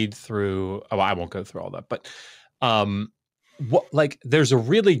you read through, I won't go through all that, but there's a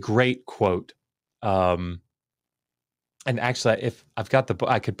really great quote. And actually, if I've got the book,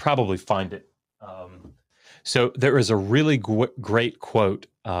 I could probably find it. So there is a really great quote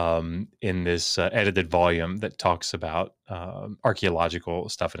in this edited volume that talks about archaeological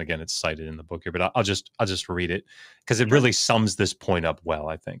stuff, and again, it's cited in the book here. But I'll just read it because it really sums this point up well,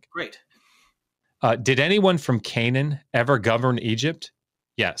 I think. Great. Did anyone from Canaan ever govern Egypt?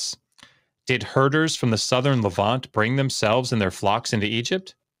 Yes. Did herders from the southern Levant bring themselves and their flocks into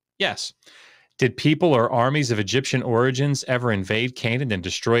Egypt? Yes. Did people or armies of Egyptian origins ever invade Canaan and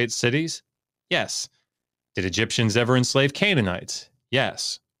destroy its cities? Yes. Did Egyptians ever enslave Canaanites?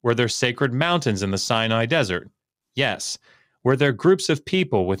 Yes. Were there sacred mountains in the Sinai desert? Yes. Were there groups of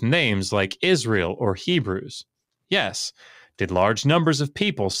people with names like Israel or Hebrews? Yes. Did large numbers of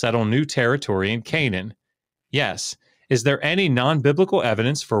people settle new territory in Canaan? Yes. Is there any non-biblical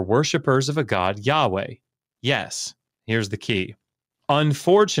evidence for worshipers of a god, Yahweh? Yes. Here's the key.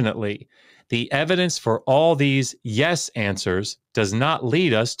 Unfortunately, the evidence for all these yes answers does not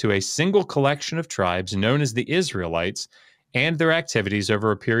lead us to a single collection of tribes known as the Israelites and their activities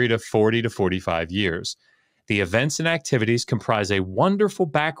over a period of 40 to 45 years. The events and activities comprise a wonderful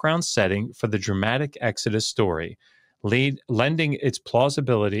background setting for the dramatic Exodus story, lending it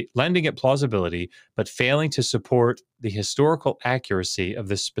plausibility, but failing to support the historical accuracy of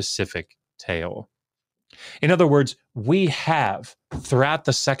the specific tale. In other words, we have, throughout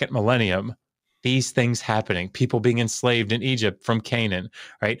the second millennium, these things happening, people being enslaved in Egypt from Canaan,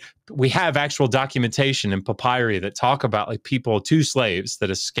 right? We have actual documentation and papyri that talk about like people, two slaves that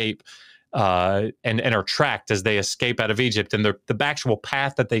escape and are tracked as they escape out of Egypt. And the actual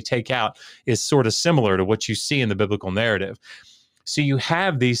path that they take out is sort of similar to what you see in the biblical narrative. So you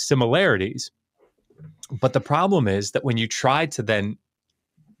have these similarities. But the problem is that when you try to then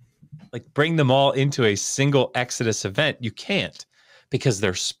like bring them all into a single Exodus event, you can't, because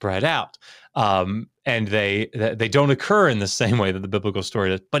they're spread out. And they don't occur in the same way that the biblical story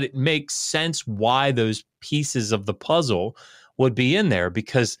does. But it makes sense why those pieces of the puzzle would be in there,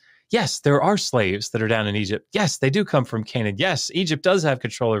 because yes, there are slaves that are down in Egypt. Yes, they do come from Canaan. Yes, Egypt does have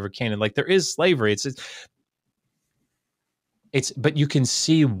control over Canaan. Like there is slavery. but you can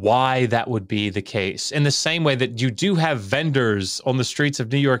see why that would be the case. In the same way that you do have vendors on the streets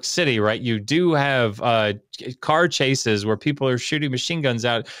of New York City, right? You do have car chases where people are shooting machine guns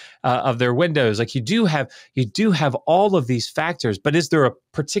out of their windows. Like you do have all of these factors, but is there a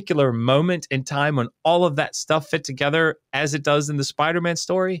particular moment in time when all of that stuff fit together as it does in the Spider-Man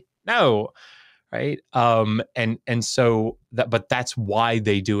story? No. Right. And so but that's why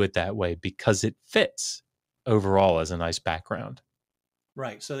they do it that way, because it fits overall as a nice background.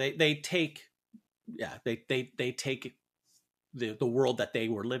 Right. So they take they take the world that they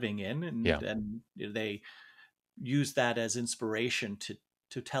were living in, and they use that as inspiration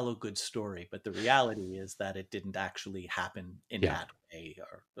to tell a good story. But the reality is that it didn't actually happen in that way,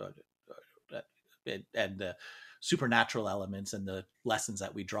 and the supernatural elements and the lessons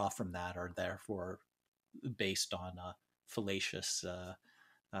that we draw from that are therefore based on a fallacious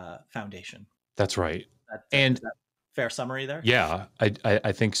foundation. That's right. Is that fair summary there? Yeah,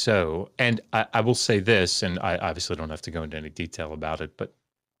 I think so. And I will say this, and I obviously don't have to go into any detail about it, but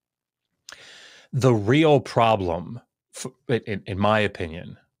the real problem, in my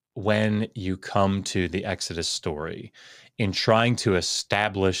opinion, when you come to the Exodus story, in trying to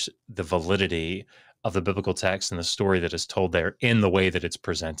establish the validity of the biblical text and the story that is told there in the way that it's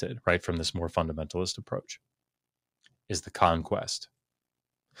presented, right, from this more fundamentalist approach, is the conquest.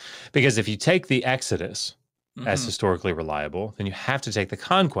 Because if you take the Exodus as historically reliable, then you have to take the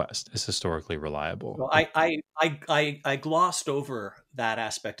conquest as historically reliable. Well, I glossed over that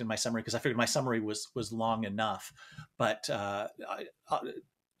aspect in my summary because I figured my summary was long enough. But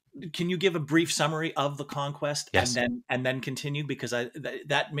can you give a brief summary of the conquest? Yes. and then continue, because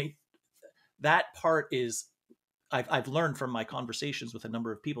that part is, I've learned from my conversations with a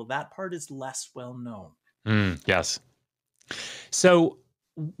number of people, that part is less well known. Yes. So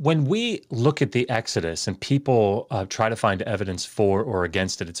when we look at the Exodus and people try to find evidence for or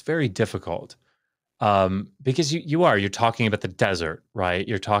against it, it's very difficult because you're talking about the desert, right?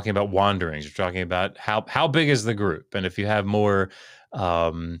 You're talking about wanderings. You're talking about how big is the group, and if you have more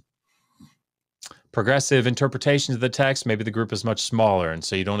progressive interpretations of the text, maybe the group is much smaller, and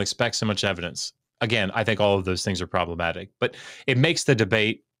so you don't expect so much evidence. Again, I think all of those things are problematic, but it makes the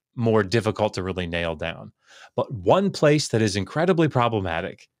debate more difficult to really nail down. But one place that is incredibly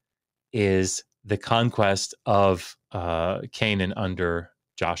problematic is the conquest of Canaan under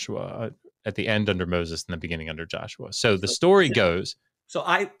Joshua, at the end under Moses and the beginning under Joshua. So the story goes. So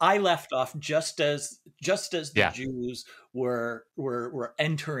I left off just as the Jews were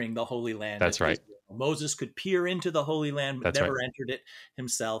entering the Holy Land. That's right. Moses could peer into the Holy Land, but never entered it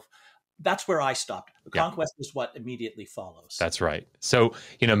himself. That's where I stopped. The conquest is what immediately follows. That's right. So,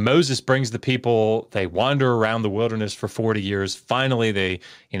 Moses brings the people, they wander around the wilderness for 40 years. Finally,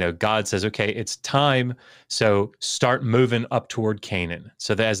 God says, okay, it's time. So start moving up toward Canaan.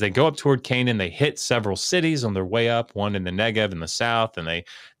 So that as they go up toward Canaan, they hit several cities on their way up, one in the Negev in the south, and they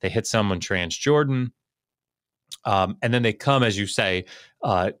hit some on Transjordan. And then they come, as you say,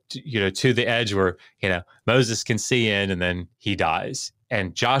 to the edge where, Moses can see in, and then he dies.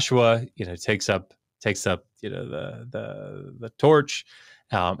 And Joshua, takes up, the torch,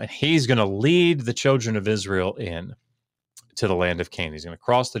 and he's going to lead the children of Israel in to the land of Canaan. He's going to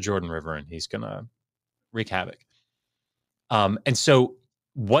cross the Jordan River, and he's going to wreak havoc. And so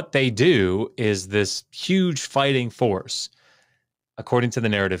what they do is this huge fighting force, according to the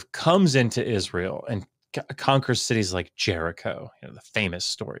narrative, comes into Israel and conquers cities like Jericho, the famous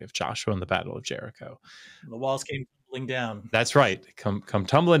story of Joshua and the Battle of Jericho. The walls came tumbling down. That's right. Come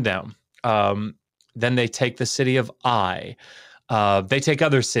tumbling down. Then they take the city of Ai. They take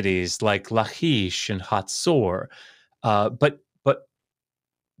other cities like Lachish and Hatzor. But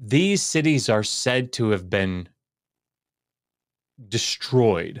these cities are said to have been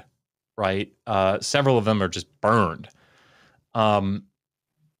destroyed, right? Several of them are just burned. But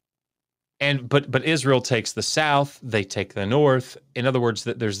Israel takes the south, they take the north. In other words,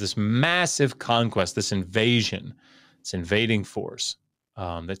 that there's this massive conquest, this invasion, this invading force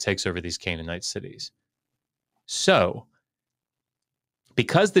that takes over these Canaanite cities. So,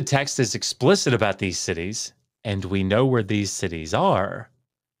 because the text is explicit about these cities, and we know where these cities are,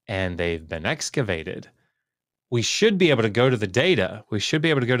 and they've been excavated, we should be able to go to the data, we should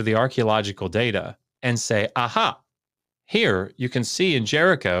be able to go to the archaeological data and say, aha, here you can see in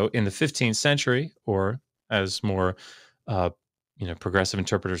Jericho in the 15th century, or as more progressive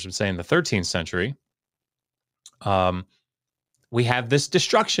interpreters would say, in the 13th century, we have this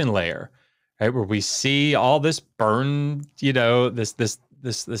destruction layer, right, where we see all this burn,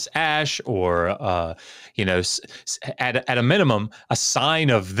 this ash, or at a minimum, a sign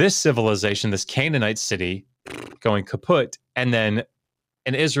of this civilization, this Canaanite city, going kaput and then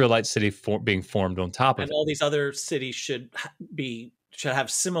an Israelite city being formed on top of And it. all these other cities should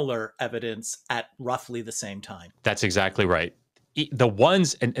have similar evidence at roughly the same time. That's exactly right. The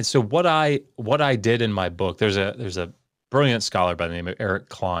ones, and so what I did in my book, there's a brilliant scholar by the name of Eric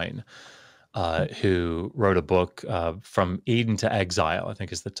Klein, who wrote a book, From Eden to Exile, I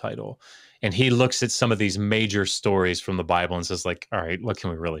think is the title. And he looks at some of these major stories from the Bible and says, like, all right, what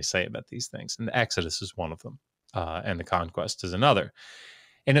can we really say about these things? And the Exodus is one of them, and the conquest is another.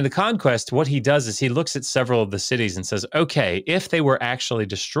 And in the conquest, what he does is he looks at several of the cities and says, okay, if they were actually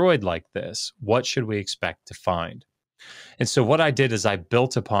destroyed like this, what should we expect to find? And so what I did is I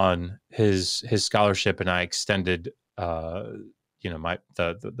built upon his scholarship, and I extended the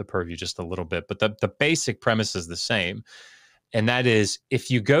purview just a little bit, but the basic premise is the same. And that is, if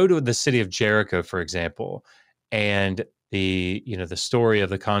you go to the city of Jericho, for example, and the story of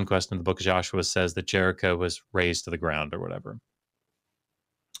the conquest in the book of Joshua says that Jericho was razed to the ground or whatever,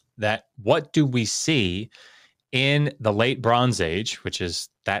 that what do we see in the late Bronze Age, which is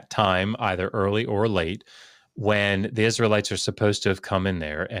that time, either early or late, when the Israelites are supposed to have come in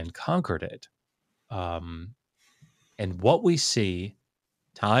there and conquered it. And what we see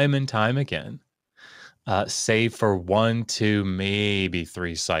time and time again, save for 1, 2, maybe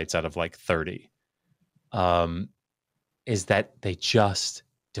 3 sites out of like 30, is that they just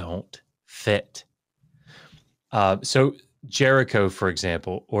don't fit. So Jericho, for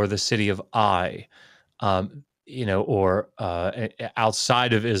example, or the city of Ai, or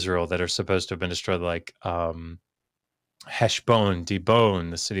outside of Israel that are supposed to have been destroyed, like Heshbon,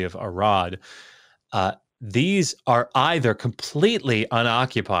 Dibon, the city of Arad. These are either completely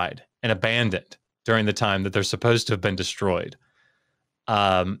unoccupied and abandoned during the time that they're supposed to have been destroyed,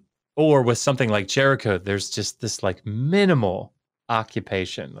 or with something like Jericho, there's just this like minimal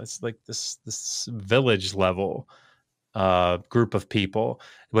occupation. It's like this village level group of people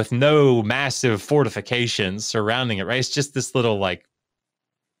with no massive fortifications surrounding it, right? It's just this little like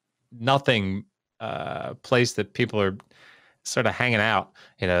nothing place that people are sort of hanging out,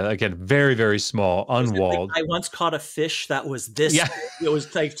 again, very, very small, unwalled. I once caught a fish that was this. Yeah. It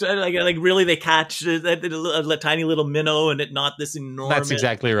was like really they catch a tiny little minnow and it not this enormous. That's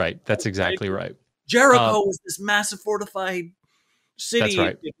exactly right. That's exactly right. Jericho was this massive fortified city. That's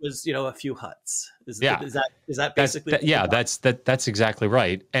right. It was, a few huts. Is that basically? That's exactly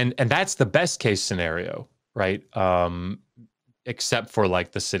right. And that's the best case scenario, right? Except for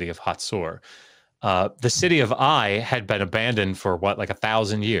like the city of Hatzor. The city of Ai had been abandoned for like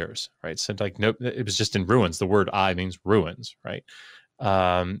 1,000 years, right? So like, no, it was just in ruins. The word Ai means ruins, right?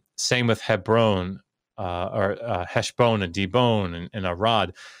 Same with Hebron, or Heshbon and Dibon and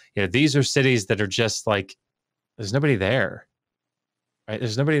Arad. These are cities that are just like, there's nobody there, right?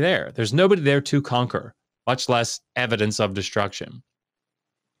 There's nobody there. There's nobody there to conquer, much less evidence of destruction.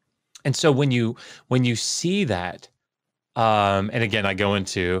 And so when you see that, and again, I go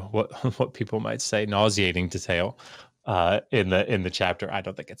into what people might say nauseating detail in the chapter. I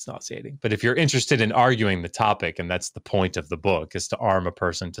don't think it's nauseating, but if you're interested in arguing the topic, and that's the point of the book, is to arm a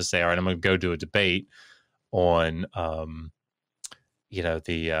person to say, all right, I'm going to go do a debate on,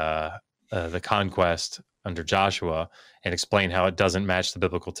 the conquest under Joshua and explain how it doesn't match the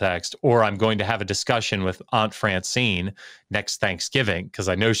biblical text, or I'm going to have a discussion with Aunt Francine next Thanksgiving because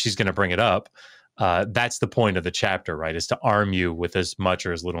I know she's going to bring it up. That's the point of the chapter, right? Is to arm you with as much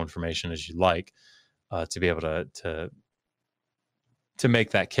or as little information as you like, to be able to make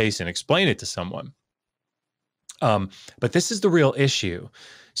that case and explain it to someone. But this is the real issue.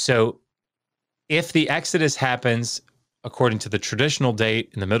 So if the Exodus happens according to the traditional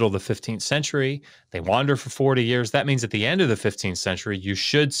date in the middle of the 15th century, they wander for 40 years. That means at the end of the 15th century, you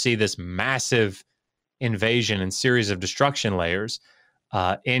should see this massive invasion and series of destruction layers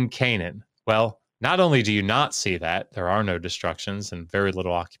in Canaan. Well, not only do you not see that, there are no destructions and very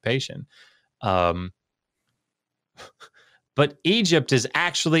little occupation, but Egypt is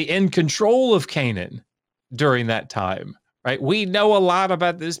actually in control of Canaan during that time, right? We know a lot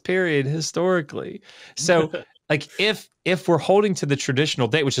about this period historically. So like if we're holding to the traditional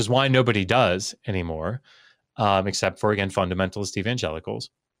date, which is why nobody does anymore, except for, again, fundamentalist evangelicals,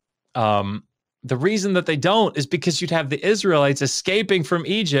 the reason that they don't is because you'd have the Israelites escaping from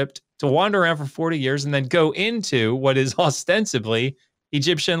Egypt to wander around for 40 years and then go into what is ostensibly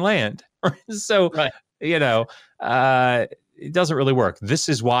Egyptian land. So, right. It doesn't really work. This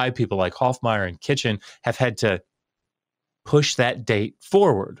is why people like Hoffmeyer and Kitchen have had to push that date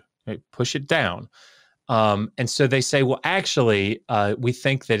forward, right? Push it down. And so they say, well, actually, we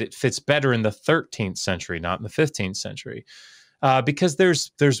think that it fits better in the 13th century, not in the 15th century. because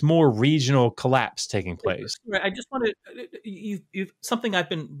there's more regional collapse taking place. Right. I just want to you've something I've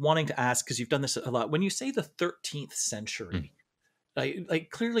been wanting to ask, because you've done this a lot. When you say the 13th century, like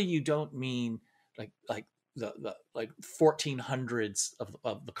clearly you don't mean like the like 1400s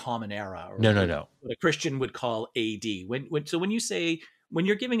of the Common Era, or No. what a Christian would call AD. When you say, when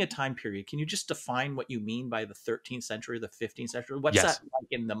you're giving a time period, can you just define what you mean by the 13th century, the 15th century? What's Yes. that like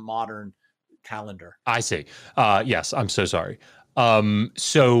in the modern calendar? I see. Yes, I'm so sorry.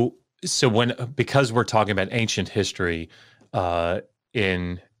 Because we're talking about ancient history in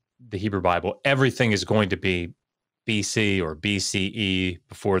the Hebrew Bible, everything is going to be BC or BCE,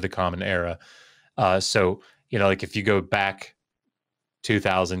 before the Common Era. So, like if you go back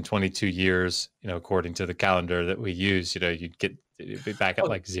 2022 years, according to the calendar that we use, you'd be back at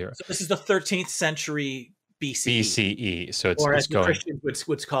like zero. So this is the 13th century BCE. BCE. So or it's as the going Christians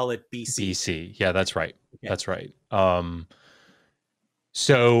would call it, BC. BC. Yeah, that's right. Okay. That's right.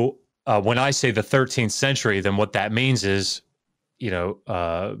 So when I say the 13th century, then what that means is,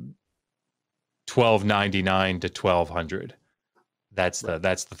 1299 to 1200. That's the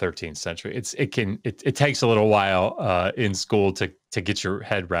 13th century. It takes a little while in school to get your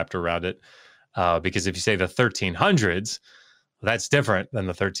head wrapped around it, because if you say the 1300s, that's different than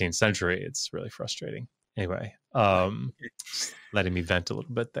the 13th century. It's really frustrating. Anyway, letting me vent a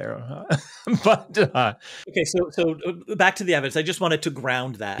little bit there. But okay, so back to the evidence. I just wanted to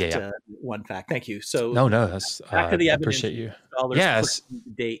ground that one fact. Thank you. So no, that's back to the evidence. I appreciate you. Yes,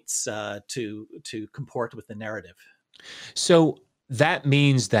 dates to comport with the narrative. So that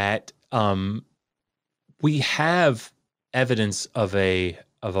means that we have evidence of a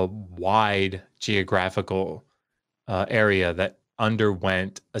wide geographical area that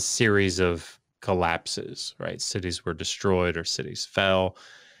underwent a series of collapses, right? Cities were destroyed or cities fell.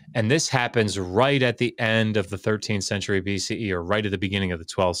 And this happens right at the end of the 13th century BCE, or right at the beginning of the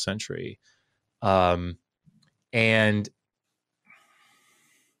 12th century. And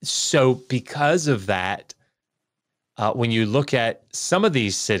so because of that, when you look at some of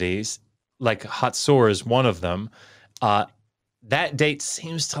these cities, like Hatzor is one of them, that date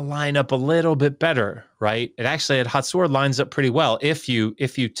seems to line up a little bit better, right? It actually at Hatzor lines up pretty well if you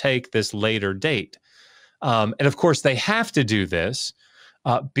take this later date. And of course, they have to do this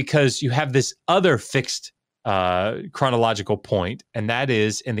because you have this other fixed chronological point, and that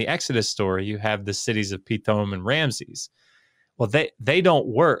is in the Exodus story, you have the cities of Pithom and Ramses. Well, they don't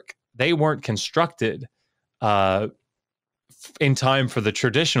work. They weren't constructed in time for the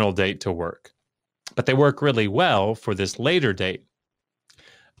traditional date to work, but they work really well for this later date.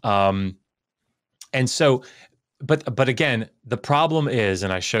 And so, but again, the problem is,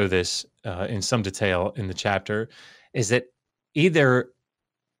 and I show this in some detail in the chapter, is that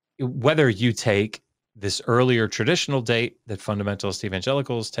whether you take this earlier traditional date that fundamentalist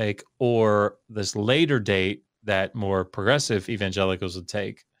evangelicals take, or this later date that more progressive evangelicals would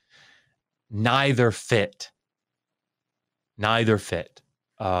take, neither fit.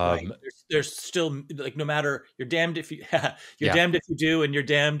 Right. There's still, like, no matter, you're damned if you damned if you do, and you're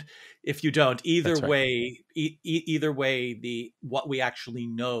damned if you don't. Either way, either way, what we actually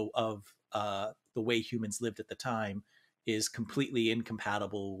know of the way humans lived at the time is completely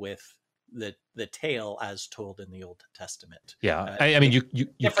incompatible with the tale as told in the Old Testament. Yeah, I mean, you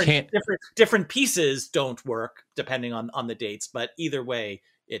can't, different pieces don't work depending on the dates, but either way,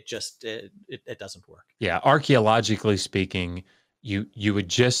 it just it doesn't work. Yeah, archaeologically speaking, you would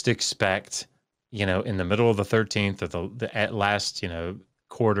just expect, in the middle of the 13th or the last,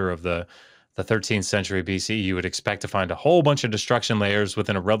 quarter of the 13th century BC, you would expect to find a whole bunch of destruction layers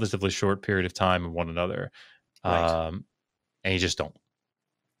within a relatively short period of time of one another. Right. And you just don't.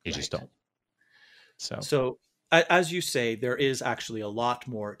 You just don't. So as you say, there is actually a lot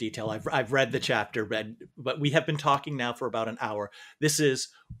more detail. I've read the chapter, but we have been talking now for about an hour. This is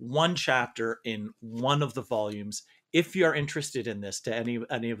one chapter in one of the volumes. If you're interested in this, to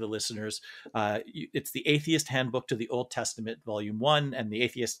any of the listeners, it's the Atheist Handbook to the Old Testament, Volume 1, and the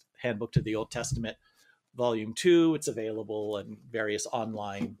Atheist Handbook to the Old Testament, Volume 2. It's available in various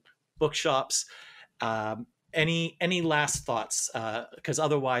online bookshops. Any last thoughts? Because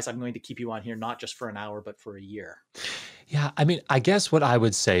otherwise I'm going to keep you on here, not just for an hour, but for a year. Yeah, I mean, I guess what I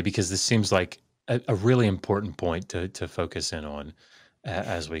would say, because this seems like a really important point to focus in on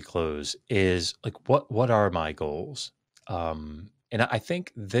as we close, is like, what are my goals? And I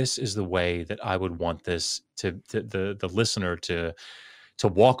think this is the way that I would want this to the listener to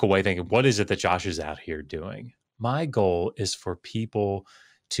walk away thinking, what is it that Josh is out here doing? My goal is for people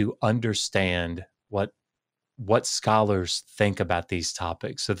to understand what what scholars think about these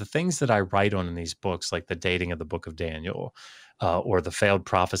topics. So the things that I write on in these books, like the dating of the book of Daniel, or the failed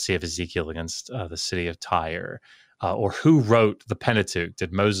prophecy of Ezekiel against the city of Tyre, or who wrote the Pentateuch?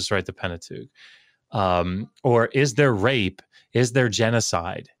 Did Moses write the Pentateuch? Or is there rape? Is there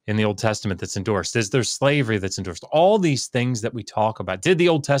genocide in the Old Testament that's endorsed? Is there slavery that's endorsed? All these things that we talk about. Did the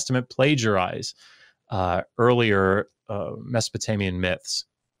Old Testament plagiarize earlier Mesopotamian myths?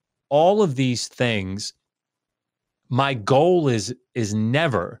 All of these things, my goal is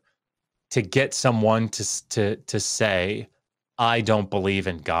never to get someone to say, I don't believe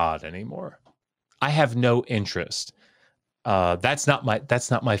in God anymore. I have no interest. That's not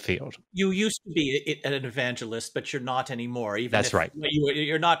my field. You used to be an evangelist, but you're not anymore. Even That's if right.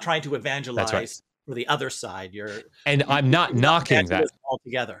 you're not trying to That's evangelize right. for the other side. And I'm not knocking that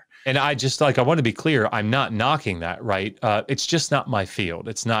altogether. And I want to be clear. I'm not knocking that, right? It's just not my field.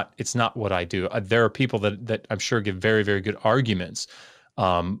 It's not what I do. There are people that I'm sure give very, very good arguments,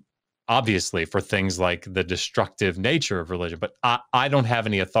 obviously, for things like the destructive nature of religion. But I don't have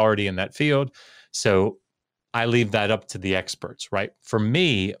any authority in that field. So I leave that up to the experts, right? For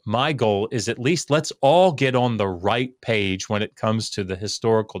me, my goal is at least let's all get on the right page when it comes to the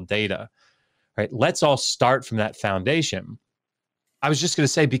historical data, right? Let's all start from that foundation. I was just going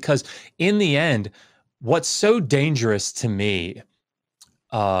to say, because in the end, what's so dangerous to me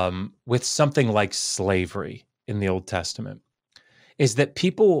with something like slavery in the Old Testament is that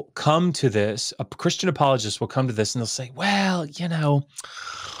people come to this, a Christian apologist will come to this and they'll say, well,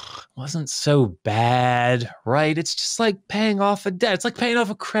 wasn't so bad, right? It's just like paying off a debt. It's like paying off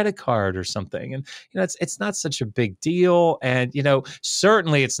a credit card or something. And, it's not such a big deal. And,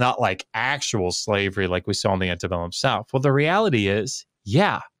 certainly it's not like actual slavery like we saw in the antebellum South. Well, the reality is,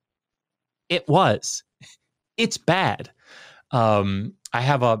 yeah, it was. It's bad. I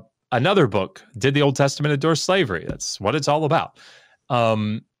have another book, Did the Old Testament Endorse Slavery? That's what it's all about.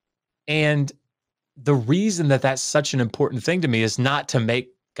 And the reason that that's such an important thing to me is not to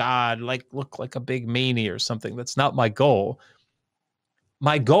make God look like a big meanie or something. That's not my goal.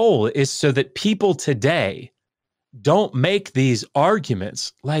 My goal is so that people today don't make these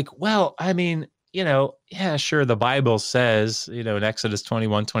arguments like, well, I mean, yeah, sure, the Bible says, in Exodus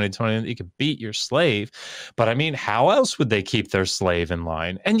 21, 20, you could beat your slave. But I mean, how else would they keep their slave in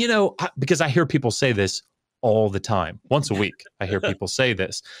line? And, because I hear people say this all the time. Once a week, I hear people say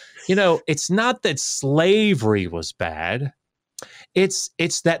this. It's not that slavery was bad.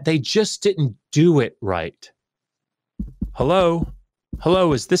 It's that they just didn't do it right. Hello,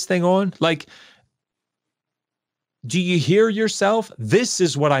 is this thing on? Do you hear yourself? This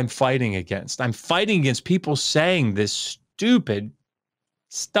is what I'm fighting against. I'm fighting against people saying this stupid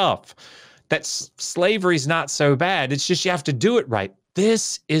stuff that slavery's not so bad. It's just you have to do it right.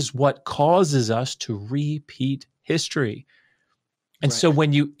 This is what causes us to repeat history. And so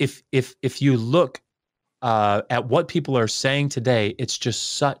when if you look at what people are saying today, it's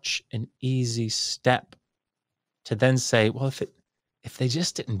just such an easy step to then say, well, if they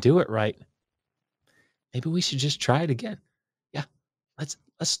just didn't do it right, maybe we should just try it again. Yeah,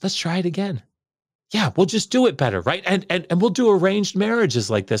 let's try it again. Yeah, we'll just do it better, right? And we'll do arranged marriages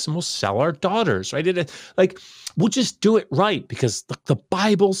like this, and we'll sell our daughters, right? We'll just do it right because the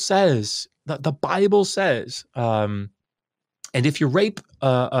Bible says the Bible says. And if you rape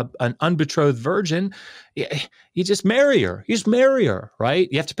an unbetrothed virgin, you just marry her. You just marry her, right?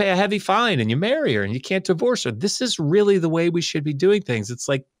 You have to pay a heavy fine and you marry her and you can't divorce her. This is really the way we should be doing things. It's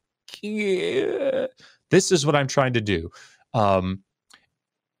like, yeah, this is what I'm trying to do.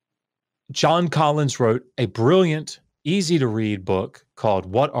 John Collins wrote a brilliant, easy to read book called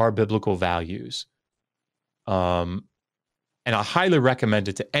What Are Biblical Values? And I highly recommend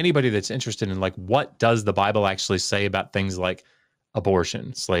it to anybody that's interested in what does the Bible actually say about things like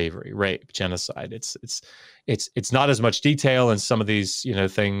abortion, slavery, rape, genocide. It's not as much detail in some of these,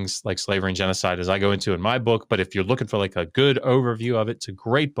 things like slavery and genocide as I go into in my book. But if you're looking for a good overview of it, it's a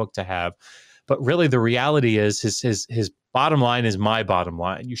great book to have. But really the reality is his bottom line is my bottom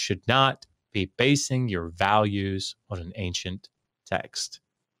line. You should not be basing your values on an ancient text,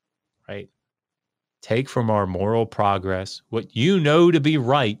 right? Take from our moral progress what you know to be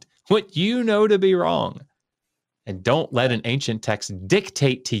right, what you know to be wrong, and don't let an ancient text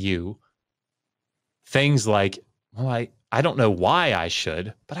dictate to you things like, well, I don't know why I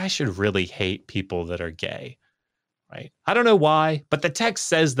should, but I should really hate people that are gay, right? I don't know why, but the text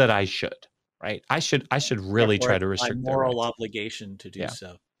says that I should, right? I should really try to restrict their moral rights. obligation to do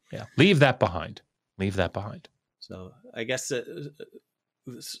so. Yeah, leave that behind. Leave that behind. So I guess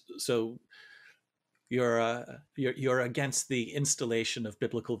so. you're against the installation of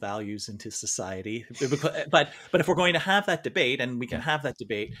biblical values into society. But if we're going to have that debate, and we can have that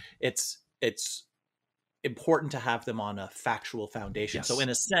debate, it's important to have them on a factual foundation. Yes. So in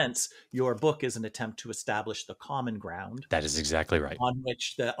a sense, your book is an attempt to establish the common ground. That is exactly right. On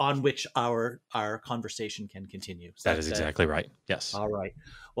which our conversation can continue. That is exactly right. Yes. All right.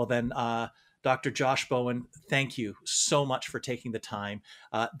 Well then, Dr. Josh Bowen, thank you so much for taking the time.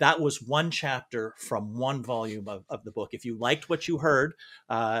 That was one chapter from one volume of the book. If you liked what you heard,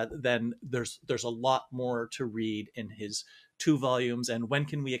 then there's a lot more to read in his 2 volumes. And when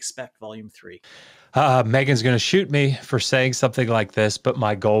can we expect volume 3? Megan's going to shoot me for saying something like this, but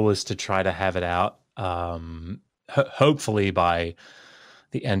my goal is to try to have it out hopefully by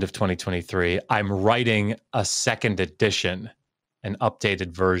the end of 2023. I'm writing a second edition, an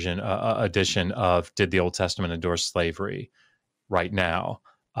updated version, edition of Did the Old Testament Endorse Slavery right now.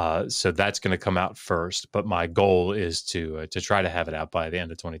 So that's going to come out first, but my goal is to try to have it out by the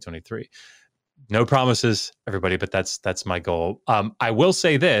end of 2023. No promises, everybody, but that's my goal. I will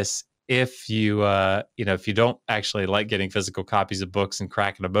say this: if you if you don't actually like getting physical copies of books and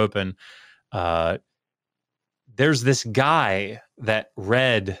cracking them open, there's this guy that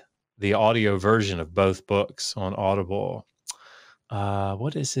read the audio version of both books on Audible.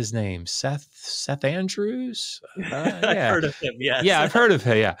 What is his name? Seth Andrews? I've heard of him, yes. Yeah, I've heard of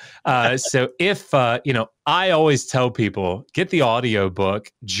him, yeah. So if, I always tell people, get the audio book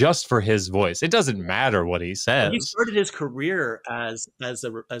just for his voice. It doesn't matter what he says. Well, he started his career as I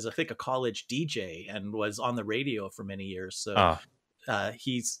think a college DJ and was on the radio for many years. So I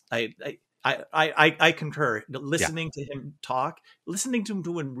concur. Listening to him talk, listening to him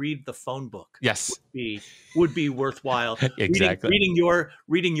read the phone book, yes, would be worthwhile. Exactly.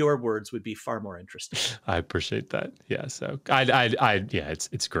 Reading your words would be far more interesting. I appreciate that. Yeah. So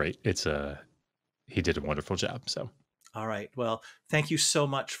it's great. He did a wonderful job. So. All right. Well, thank you so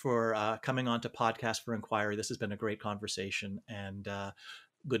much for coming on to Podcast for Inquiry. This has been a great conversation, and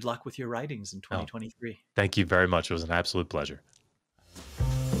good luck with your writings in 2023. Thank you very much. It was an absolute pleasure.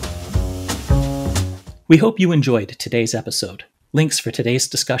 We hope you enjoyed today's episode. Links for today's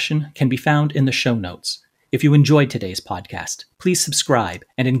discussion can be found in the show notes. If you enjoyed today's podcast, please subscribe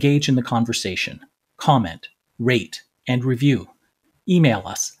and engage in the conversation. Comment, rate, and review. Email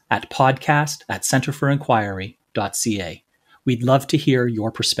us at podcast@centerforinquiry.ca. We'd love to hear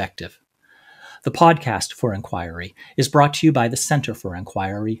your perspective. The Podcast for Inquiry is brought to you by the Centre for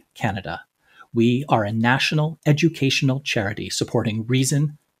Inquiry Canada. We are a national educational charity supporting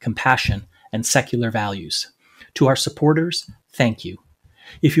reason, compassion, and secular values. To our supporters, thank you.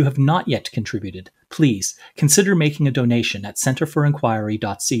 If you have not yet contributed, please consider making a donation at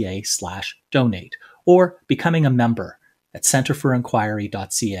centerforinquiry.ca/donate or becoming a member at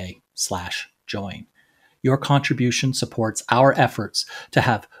centerforinquiry.ca/join. Your contribution supports our efforts to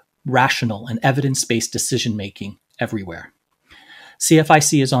have rational and evidence-based decision-making everywhere.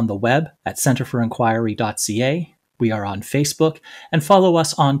 CFIC is on the web at centerforinquiry.ca. We are on Facebook, and follow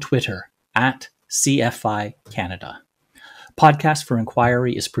us on Twitter at CFI Canada. Podcast for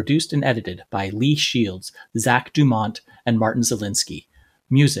Inquiry is produced and edited by Lee Shields, Zach Dumont, and Martin Zielinski.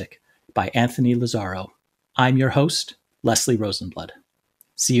 Music by Anthony Lazaro. I'm your host, Leslie Rosenblood.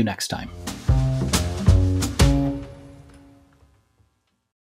 See you next time.